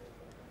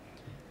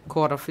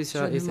 Court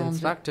official Je is demande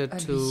instructed à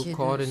to l'huissier de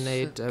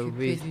coordinate s'occuper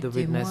with du the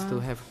witness to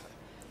témoin have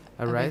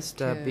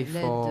arrest avec,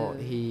 before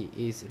l'aide he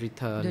is de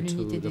returned l'unité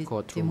to the des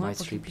courtroom témoins by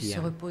pour 3 qu'il puisse se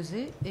p.m.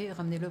 reposer et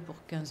ramenez-le pour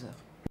 15 heures.